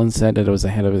 Christopher Nolan said that it was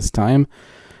ahead of his time.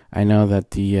 I know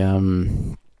that the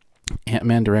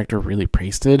Ant-Man director really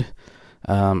praised it.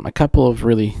 A couple of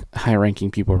really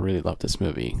high-ranking people really love this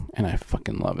movie, and I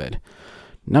fucking love it.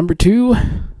 Number 2,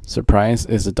 surprise,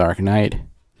 is The Dark Knight.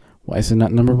 Why is it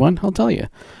not number 1? I'll tell you.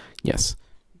 Yes,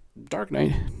 Dark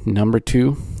Knight. Number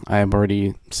 2, I have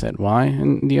already said why.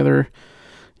 And the other,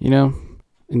 in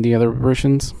the other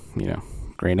versions,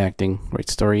 great acting, great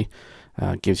story.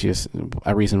 Gives you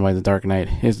a reason why The Dark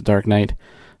Knight is The Dark Knight.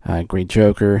 Great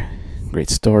Joker, great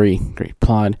story, great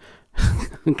plot,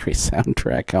 great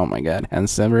soundtrack. Oh my god,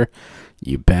 Hans Zimmer,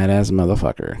 you badass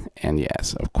motherfucker. And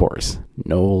yes, of course,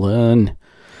 Nolan.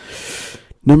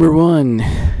 Number 1,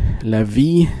 La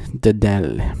Vie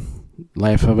d'Adèle,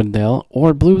 Life of Adele,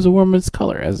 or Blue is a Woman's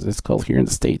Color, as it's called here in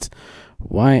the States.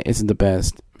 Why is it the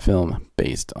best film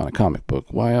based on a comic book?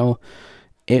 While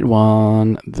it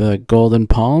won the Golden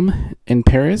Palm in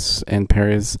Paris, and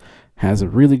Paris has a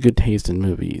really good taste in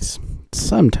movies.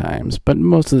 Sometimes, but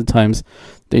most of the times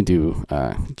they do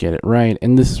get it right.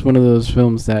 And this is one of those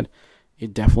films that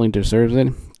it definitely deserves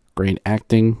it. Great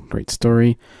acting, great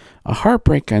story. A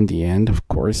heartbreak on the end, of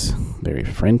course. Very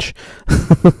French.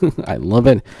 I love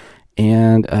it.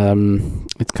 And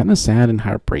it's kind of sad and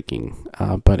heartbreaking.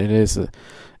 But it's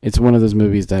one of those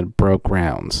movies that broke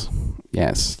grounds.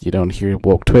 Yes, you don't hear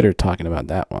woke Twitter talking about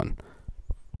that one.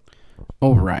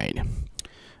 Alright.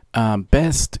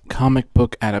 Best comic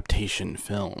book adaptation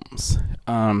films.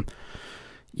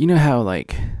 You know how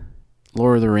like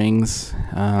Lord of the Rings,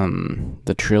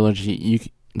 the trilogy,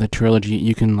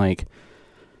 you can like,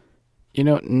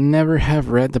 never have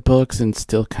read the books and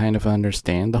still kind of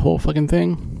understand the whole fucking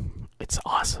thing. It's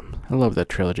awesome. I love that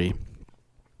trilogy.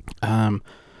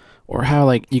 Or how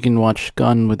like you can watch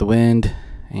Gone with the Wind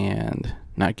and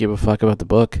not give a fuck about the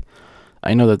book.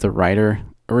 I know that the writer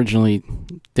originally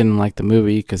didn't like the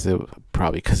movie because it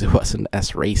wasn't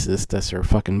as racist as her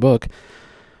fucking book,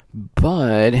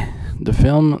 but the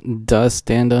film does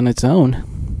stand on its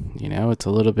own. It's a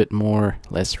little bit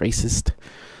less racist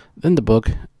than the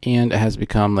book, and it has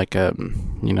become like a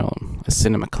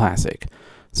cinema classic.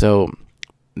 So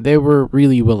they were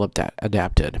really well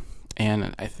adapted,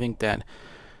 and I think that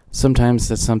sometimes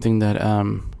that's something that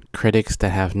critics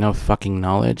that have no fucking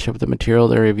knowledge of the material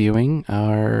they're reviewing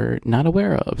are not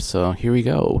aware of. So here we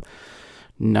go.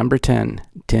 Number 10,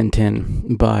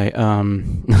 Tintin by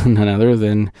none other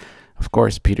than, of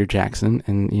course, Peter Jackson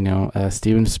and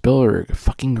Steven Spielberg.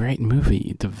 Fucking great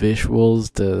movie. The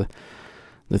visuals, the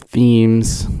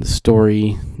themes, the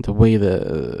story, the way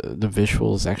the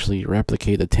visuals actually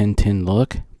replicate the Tintin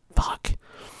look. Fuck.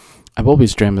 I've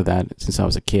always dreamed of that since I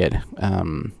was a kid.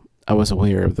 I was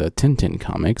aware of the Tintin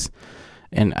comics,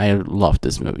 and I love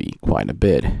this movie quite a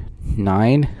bit.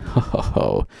 9?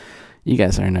 Ho, you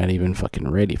guys are not even fucking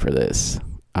ready for this.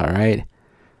 Alright?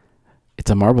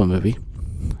 It's a Marvel movie,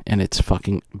 and it's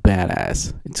fucking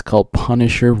badass. It's called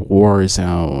Punisher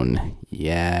Warzone.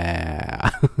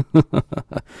 Yeah.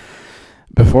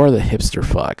 Before the hipster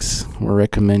fucks were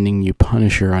recommending you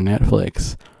Punisher on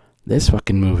Netflix, this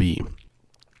fucking movie,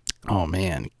 oh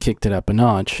man, kicked it up a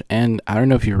notch. And I don't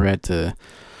know if you read the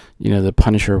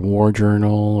Punisher War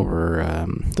Journal or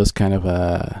those kind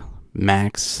of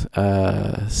Max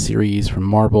series from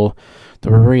Marvel.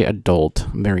 They were very adult,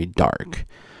 very dark.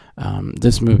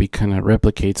 This movie kind of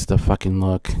replicates the fucking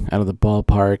look out of the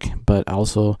ballpark, but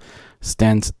also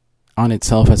stands on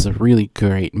itself as a really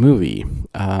great movie.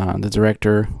 The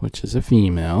director, which is a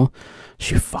female,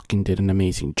 she fucking did an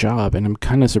amazing job, and I'm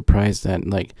kind of surprised that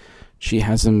she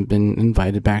hasn't been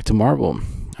invited back to Marvel.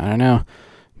 I don't know.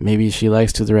 Maybe she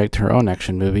likes to direct her own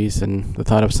action movies, and the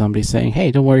thought of somebody saying,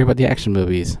 "Hey, don't worry about the action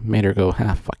movies," made her go,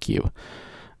 fuck you.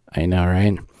 I know,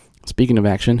 right? Speaking of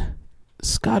action,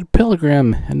 Scott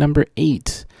Pilgrim at number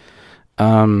 8.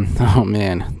 Oh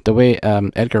man, the way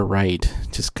Edgar Wright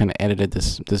just kind of edited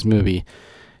this movie,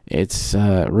 it's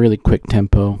really quick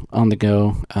tempo, on the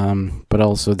go, but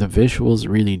also the visuals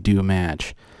really do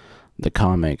match the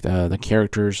comic. The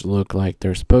characters look like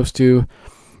they're supposed to.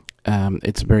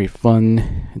 It's very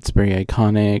fun. It's very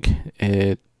iconic.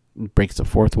 It breaks the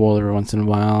fourth wall every once in a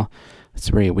while. It's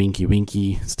very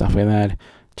winky stuff like that,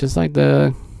 just like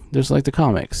the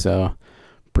comics. So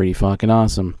pretty fucking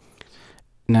awesome.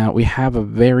 Now we have a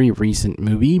very recent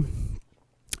movie.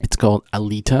 It's called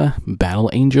Alita: Battle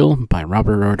Angel by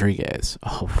Robert Rodriguez.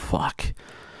 Oh fuck,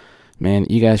 man,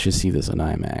 you guys should see this on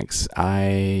IMAX.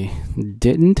 I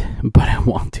didn't, but I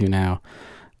want to now.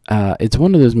 It's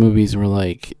one of those movies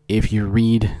where, if you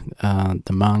read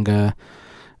the manga,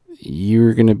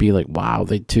 you're gonna be like, wow,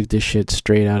 they took this shit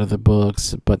straight out of the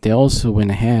books, but they also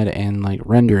went ahead and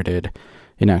rendered it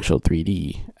in actual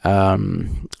 3D.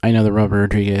 I know that Robert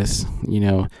Rodriguez,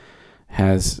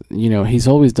 has, he's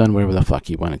always done whatever the fuck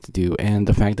he wanted to do, and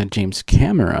the fact that James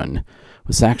Cameron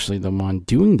was actually the one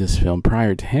doing this film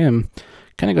prior to him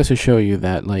kind of goes to show you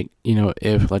that,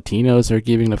 if Latinos are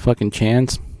giving a fucking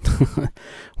chance,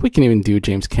 we can even do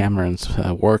James Cameron's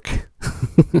work.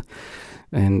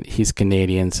 And he's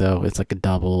Canadian, so it's like a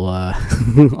double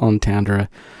entendre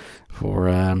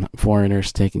for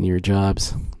foreigners taking your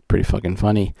jobs. Pretty fucking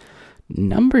funny.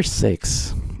 Number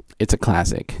 6, it's a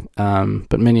classic,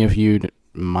 but many of you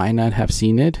might not have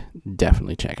seen it.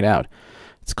 Definitely check it out.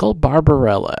 It's called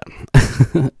Barbarella,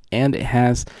 and it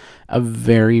has a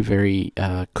very, very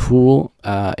cool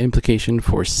implication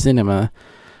for cinema.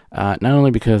 Not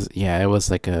only because, it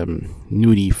was like a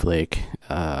nudie flick,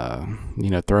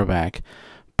 throwback,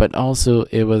 but also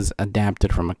it was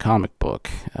adapted from a comic book,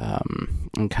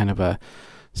 and kind of a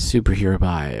superhero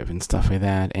vibe and stuff like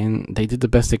that, and they did the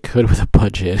best they could with the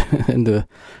budget and the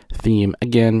theme.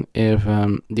 Again, if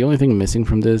the only thing missing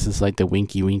from this is the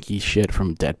winky shit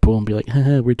from Deadpool and be like,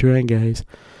 haha, we're trying, guys,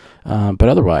 but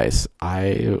otherwise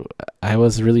I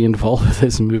was really involved with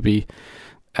this movie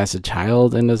as a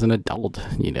child and as an adult.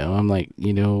 I'm like,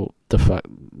 the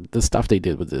stuff they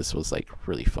did with this was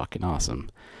really fucking awesome.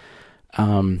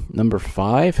 Number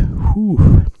 5,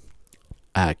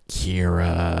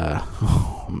 Akira.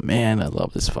 Oh man, I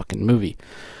love this fucking movie.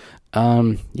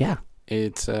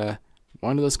 It's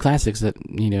one of those classics that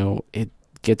it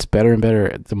gets better and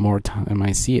better the more time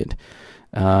I see it.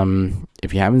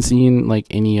 If you haven't seen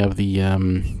any of the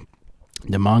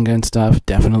manga and stuff,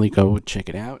 definitely go check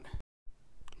it out,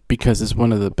 because it's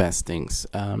one of the best things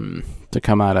to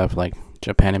come out of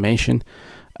Japanimation,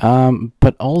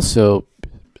 but also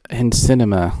in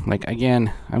cinema.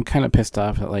 Again, I'm kind of pissed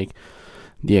off that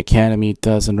the Academy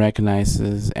doesn't recognize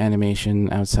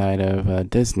animation outside of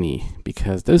Disney,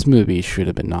 because this movie should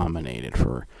have been nominated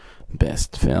for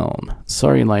Best Film.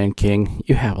 Sorry, Lion King,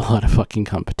 you have a lot of fucking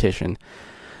competition.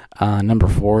 Number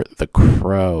 4, The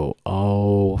Crow.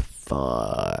 Oh,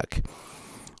 fuck.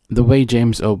 The way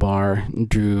James O'Barr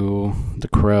drew The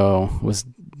Crow was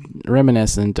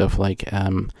reminiscent of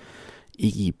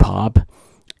Iggy Pop,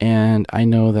 and I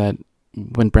know that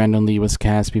when Brandon Lee was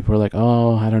cast, people were like,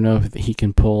 oh, I don't know if he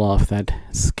can pull off that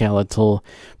skeletal,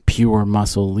 pure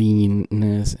muscle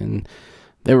leanness, and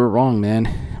they were wrong,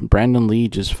 man. Brandon Lee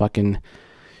just fucking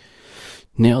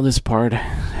nailed this part,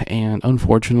 and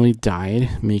unfortunately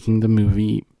died making the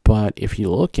movie. But if you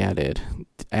look at it,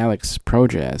 Alex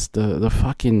Projas, the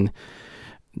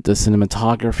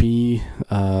cinematography,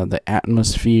 the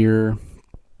atmosphere,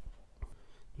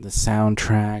 the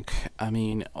soundtrack. I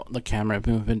mean, the camera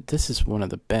movement. This is one of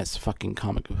the best fucking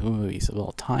comic book movies of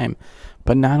all time.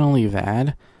 But not only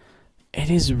that, it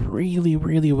is really,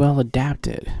 really well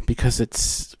adapted because it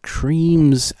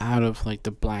screams out of like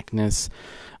the blackness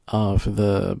of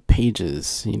the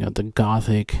pages. You know, the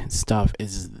gothic stuff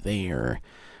is there.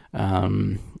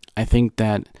 I think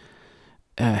that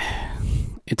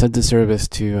it's a disservice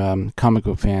to comic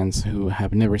book fans who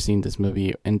have never seen this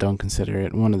movie and don't consider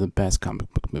it one of the best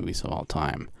comic book movies of all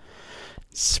time.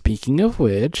 Speaking of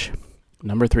which,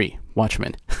 number 3,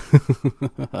 Watchmen.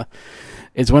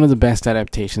 It's one of the best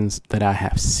adaptations that I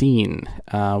have seen.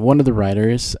 One of the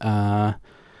writers,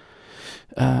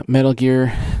 Metal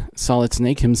Gear Solid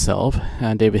Snake himself,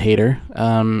 David Hayter,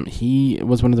 he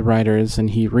was one of the writers,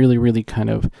 and he really, really kind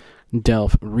of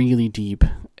delved really deep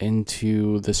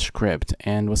into the script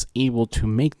and was able to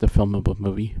make the filmable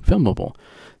movie filmable.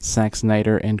 Zack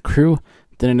Snyder and crew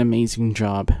did an amazing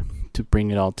job to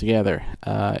bring it all together.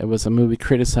 It was a movie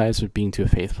criticized for being too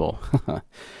faithful.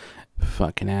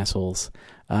 Fucking assholes.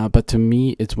 But to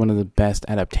me, it's one of the best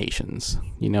adaptations.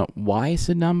 You know, why is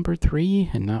it number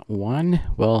 3 and not 1?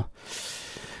 Well,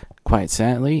 quite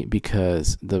sadly,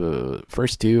 because the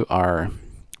first 2 are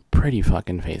pretty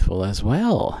fucking faithful as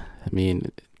well. I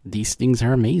mean, these things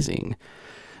are amazing.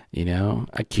 You know,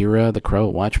 Akira, The Crow,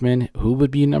 Watchmen. Who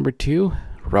would be number 2?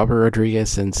 Robert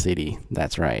Rodriguez, Sin City.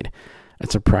 That's right. A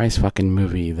surprise fucking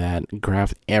movie that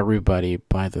grabbed everybody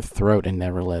by the throat and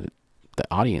never let the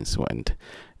audience went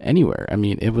anywhere. I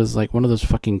mean, it was like one of those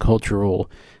fucking cultural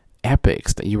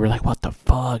epics that you were like, what the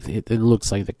fuck? It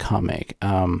looks like the comic.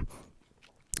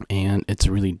 And it's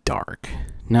really dark.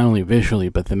 Not only visually,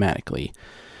 but thematically.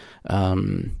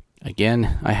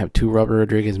 Again, I have 2 Robert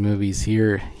Rodriguez movies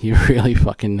here. He really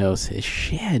fucking knows his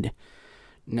shit.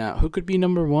 Now, who could be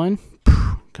number 1?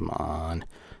 Come on.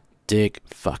 Dick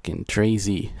fucking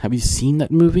Tracy. Have you seen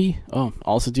that movie? Oh,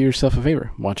 also do yourself a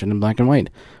favor. Watch it in black and white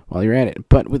while you're at it.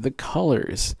 But with the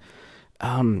colors,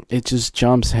 it just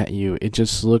jumps at you. It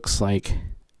just looks like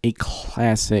a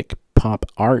classic pop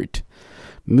art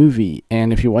movie.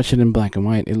 And if you watch it in black and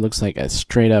white, it looks like a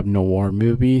straight up noir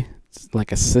movie. It's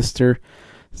like a sister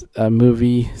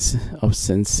movie of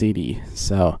Sin City.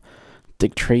 So,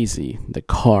 Dick Tracy, the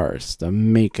cars, the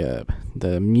makeup,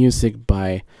 the music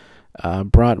by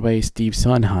Broadway Steve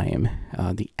Sondheim,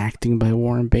 the acting by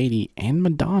Warren Beatty and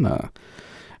Madonna.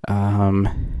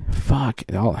 Fuck,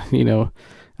 you know,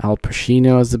 Al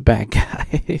Pacino as the bad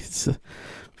guy.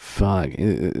 Fuck,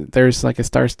 there's like a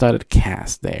star-studded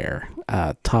cast there.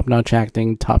 Top-notch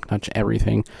acting, top-notch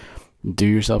everything. Do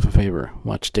yourself a favor.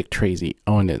 Watch Dick Tracy.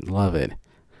 Own it. Love it.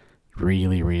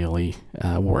 Really, really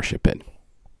worship it.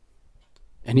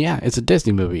 And yeah, it's a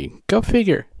Disney movie. Go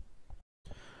figure.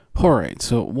 Alright,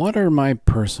 so what are my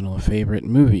personal favorite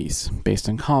movies based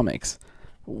on comics?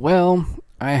 Well,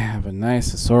 I have a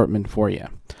nice assortment for you.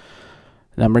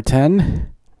 Number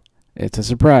 10, it's a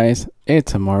surprise.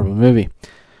 It's a Marvel movie.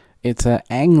 It's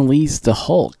Ang Lee's The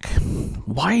Hulk.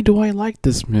 Why do I like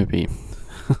this movie?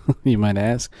 You might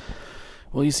ask.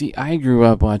 Well, you see, I grew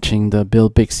up watching the Bill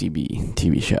Bixby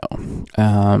TV show.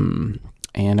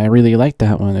 And I really liked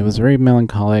that one. It was very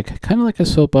melancholic, kind of like a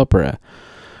soap opera,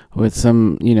 with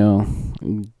some, you know,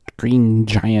 green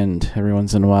giant every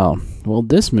once in a while. Well,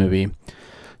 this movie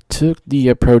took the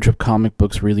approach of comic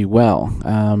books really well.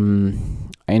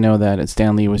 I know that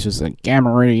Stan Lee was just a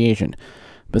gamma radiation,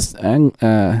 but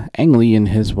Ang Lee and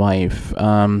his wife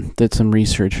did some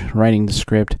research writing the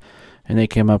script, and they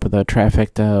came up with a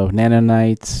trifecta of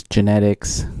nanonites,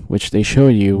 genetics, which they show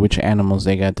you which animals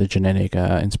they got the genetic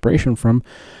inspiration from,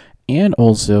 and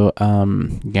also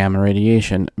gamma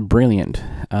radiation. Brilliant.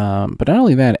 But not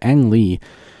only that, Ang Lee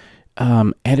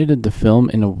edited the film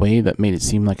in a way that made it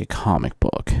seem like a comic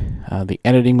book. The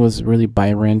editing was really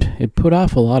vibrant. It put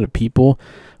off a lot of people,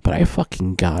 but I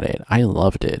fucking got it. I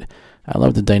loved it. I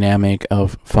loved the dynamic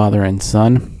of father and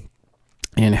son,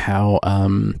 and how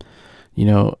you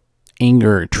know,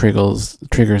 anger triggers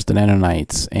the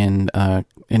nanonites and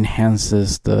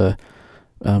enhances the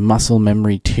muscle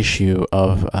memory tissue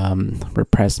of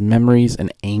repressed memories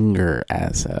and anger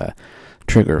as a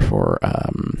trigger for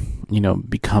you know,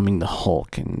 becoming the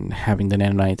Hulk and having the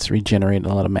nanonites regenerate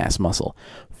a lot of mass muscle.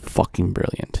 Fucking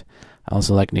brilliant. I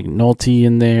also like Nick Nolte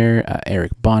in there,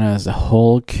 Eric Bana as the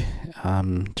Hulk,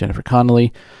 Jennifer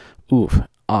Connelly. Oof,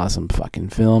 awesome fucking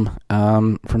film.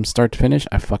 From start to finish,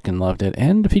 I fucking loved it.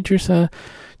 And it features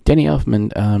Danny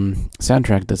Elfman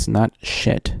soundtrack that's not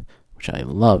shit, which I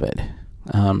love it.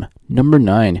 Number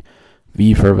 9,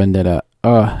 V for Vendetta.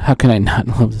 How can I not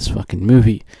love this fucking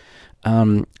movie?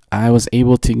 I was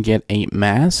able to get a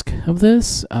mask of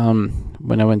this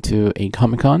when I went to a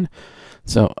Comic-Con.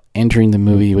 So entering the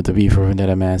movie with the V for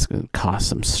Vendetta mask caused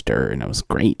some stir, and it was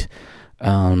great.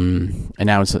 And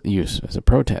now it's used as a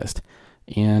protest.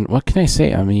 And what can I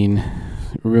say? I mean,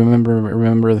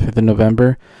 remember the 5th of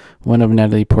November? One of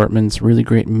Natalie Portman's really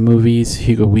great movies.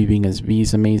 Hugo Weaving as V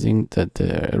is amazing. The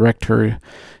director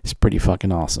is pretty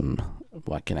fucking awesome.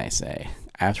 What can I say?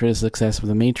 After the success of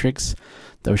The Matrix,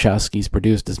 the Wachowskis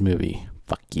produced this movie.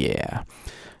 Fuck yeah.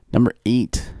 Number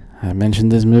 8. I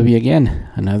mentioned this movie again.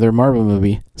 Another Marvel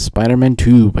movie. Spider-Man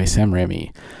 2 by Sam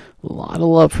Raimi. A lot of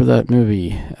love for that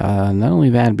movie. Not only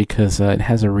that, because it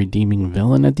has a redeeming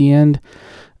villain at the end.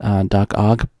 Doc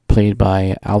Ock, played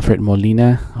by Alfred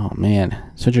Molina. Oh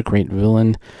man, such a great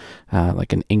villain.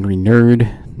 Like an angry nerd.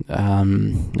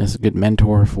 As a good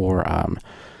mentor for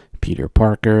Peter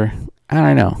Parker. I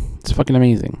don't know. It's fucking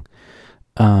amazing.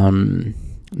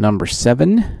 Number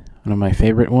 7, one of my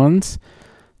favorite ones.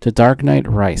 The Dark Knight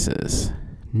Rises.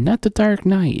 Not The Dark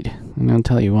Knight. And I'll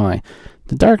tell you why.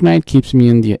 The Dark Knight keeps me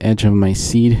on the edge of my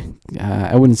seat.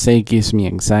 I wouldn't say it gives me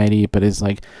anxiety, but it's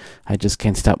like I just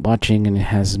can't stop watching, and it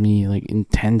has me like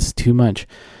intense too much.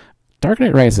 Dark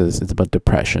Knight Rises is about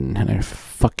depression, and I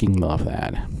fucking love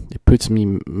that. It puts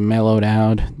me mellowed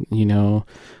out, you know.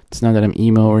 It's not that I'm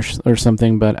emo or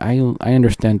something, but I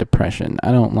understand depression.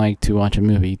 I don't like to watch a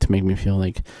movie to make me feel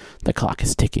like the clock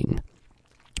is ticking,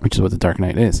 which is what The Dark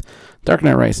Knight is. Dark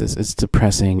Knight Rises is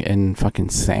depressing and fucking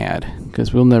sad,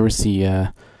 because we'll never see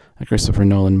a Christopher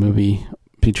Nolan movie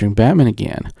featuring Batman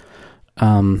again.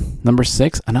 Number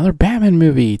 6, another Batman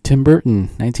movie, Tim Burton,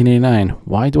 1989.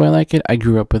 Why do I like it? I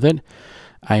grew up with it.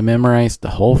 I memorized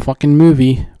the whole fucking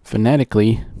movie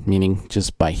phonetically, meaning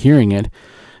just by hearing it,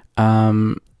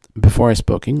 before I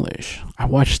spoke English. I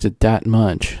watched it that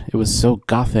much. It was so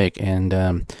gothic, and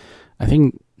I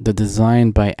think the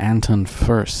design by Anton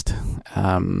Furst,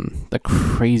 the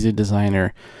crazy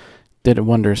designer, did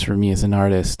wonders for me as an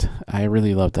artist. I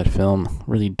really loved that film.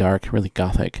 Really dark, really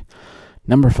gothic.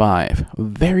 Number 5,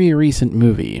 very recent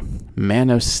movie, Man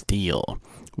of Steel.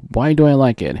 Why do I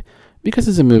like it? Because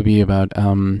it's a movie about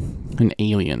an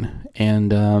alien,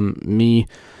 and me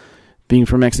being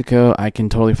from Mexico, I can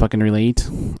totally fucking relate.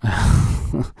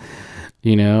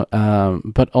 You know,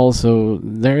 but also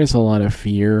there is a lot of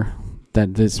fear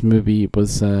that this movie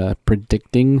was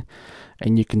predicting,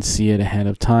 and you can see it ahead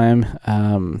of time.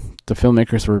 The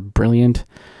filmmakers were brilliant.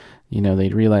 You know, they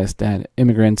realized that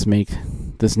immigrants make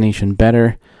this nation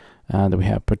better, that we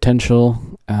have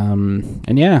potential,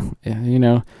 and yeah, you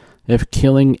know, if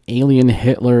killing alien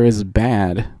Hitler is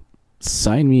bad,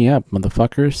 sign me up,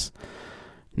 motherfuckers.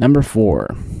 Number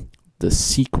 4, the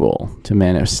sequel to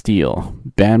Man of Steel,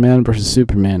 Batman vs.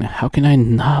 Superman. How can I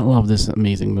not love this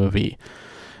amazing movie?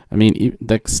 I mean,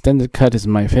 the extended cut is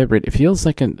my favorite. It feels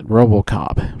like a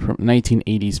RoboCop from a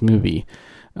 1980s movie.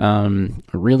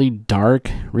 Really dark,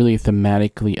 really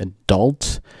thematically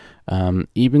adult.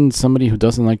 Even somebody who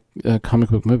doesn't like comic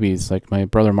book movies, like my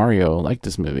brother Mario, liked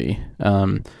this movie.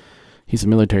 He's a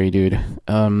military dude.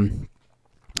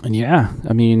 And yeah,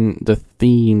 I mean, the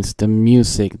themes, the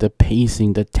music, the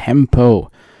pacing, the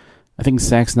tempo. I think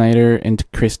Zack Snyder and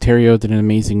Chris Terrio did an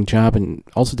amazing job, and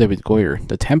also David Goyer.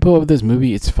 The tempo of this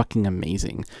movie is fucking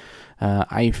amazing.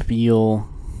 I feel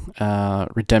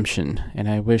redemption, and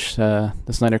I wish the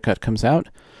Snyder Cut comes out,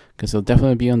 because it'll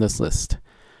definitely be on this list.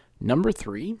 Number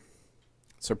 3,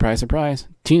 surprise, surprise,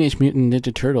 Teenage Mutant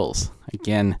Ninja Turtles.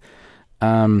 Again,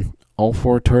 all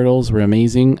 4 turtles were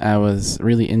amazing. I was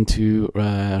really into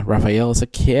Raphael as a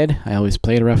kid. I always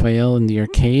played Raphael in the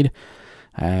arcade.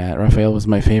 Raphael was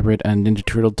my favorite Ninja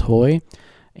Turtle toy,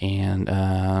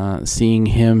 and seeing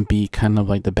him be kind of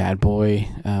like the bad boy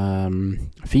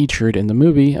featured in the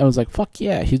movie, I was like, fuck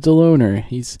yeah, he's the loner.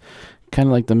 He's kind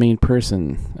of like the main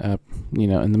person, you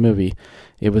know, in the movie.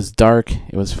 It was dark,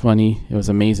 it was funny, it was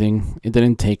amazing. It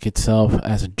didn't take itself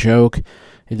as a joke.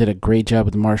 It did a great job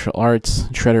with martial arts.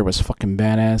 Shredder was fucking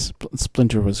badass.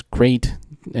 Splinter was great.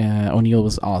 O'Neill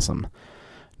was awesome.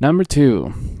 Number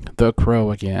 2, The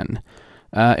Crow again.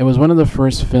 It was one of the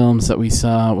first films that we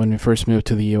saw when we first moved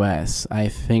to the US. I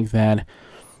think that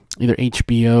either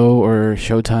HBO or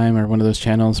Showtime or one of those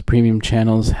channels, premium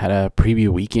channels, had a preview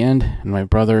weekend, and my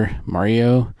brother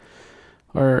Mario,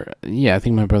 I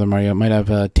think my brother Mario might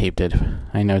have taped it.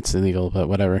 I know it's illegal, but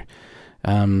whatever.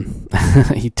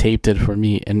 He taped it for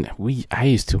me, and I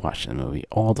used to watch the movie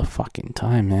all the fucking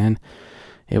time, man.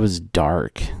 It was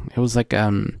dark. It was like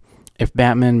if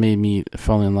Batman made me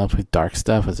fall in love with dark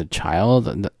stuff as a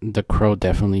child, the Crow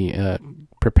definitely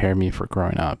prepared me for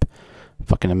growing up.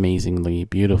 Fucking amazingly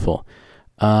beautiful.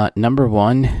 Number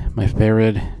 1, my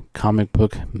favorite comic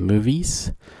book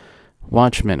movies.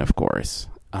 Watchmen, of course,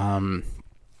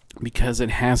 because it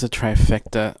has a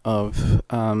trifecta of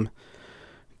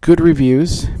good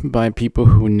reviews by people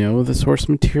who know the source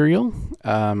material,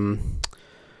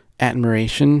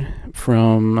 admiration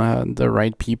from the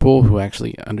right people who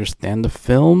actually understand the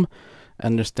film,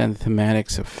 understand the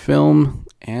thematics of film,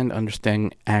 and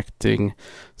understand acting,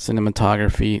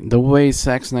 cinematography. The way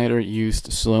Zack Snyder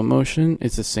used slow motion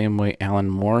is the same way Alan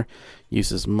Moore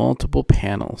uses multiple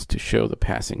panels to show the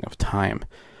passing of time.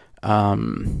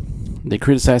 They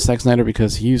criticized Zack Snyder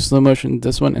because he used slow motion in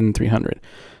this one and in 300.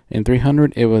 In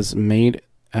 300, it was made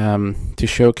to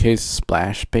showcase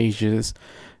splash pages,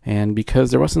 and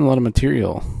because there wasn't a lot of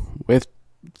material with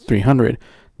 300,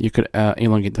 you could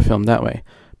elongate the film that way.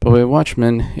 But with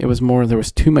Watchmen, it was more there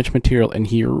was too much material, and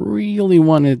he really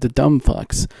wanted the dumb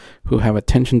fucks who have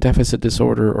attention deficit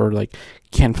disorder or like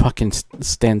can't fucking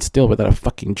stand still without a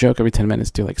fucking joke every 10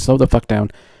 minutes to like slow the fuck down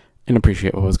and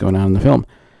appreciate what was going on in the film.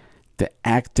 The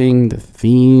acting, the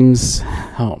themes,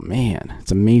 oh man,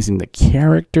 it's amazing. The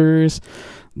characters,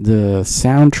 the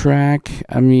soundtrack.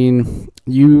 I mean,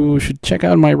 you should check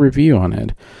out my review on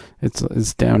it.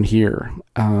 It's down here.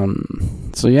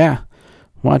 So yeah.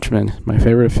 Watchmen, my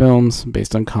favorite films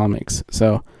based on comics.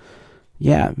 So,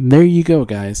 yeah, there you go,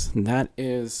 guys. That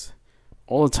is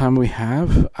all the time we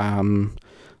have.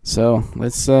 So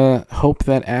let's hope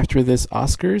that after this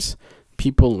Oscars,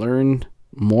 people learn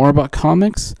more about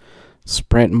comics,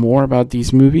 spread more about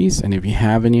these movies, and if you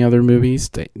have any other movies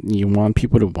that you want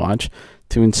people to watch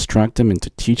to instruct them and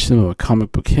to teach them about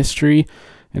comic book history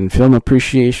and film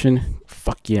appreciation,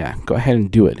 fuck yeah, go ahead and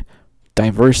do it.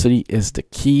 Diversity is the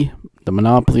key. The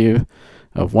monopoly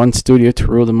of one studio to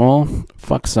rule them all.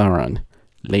 Fuck Sauron.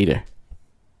 Later.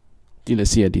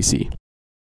 Dilesia DC.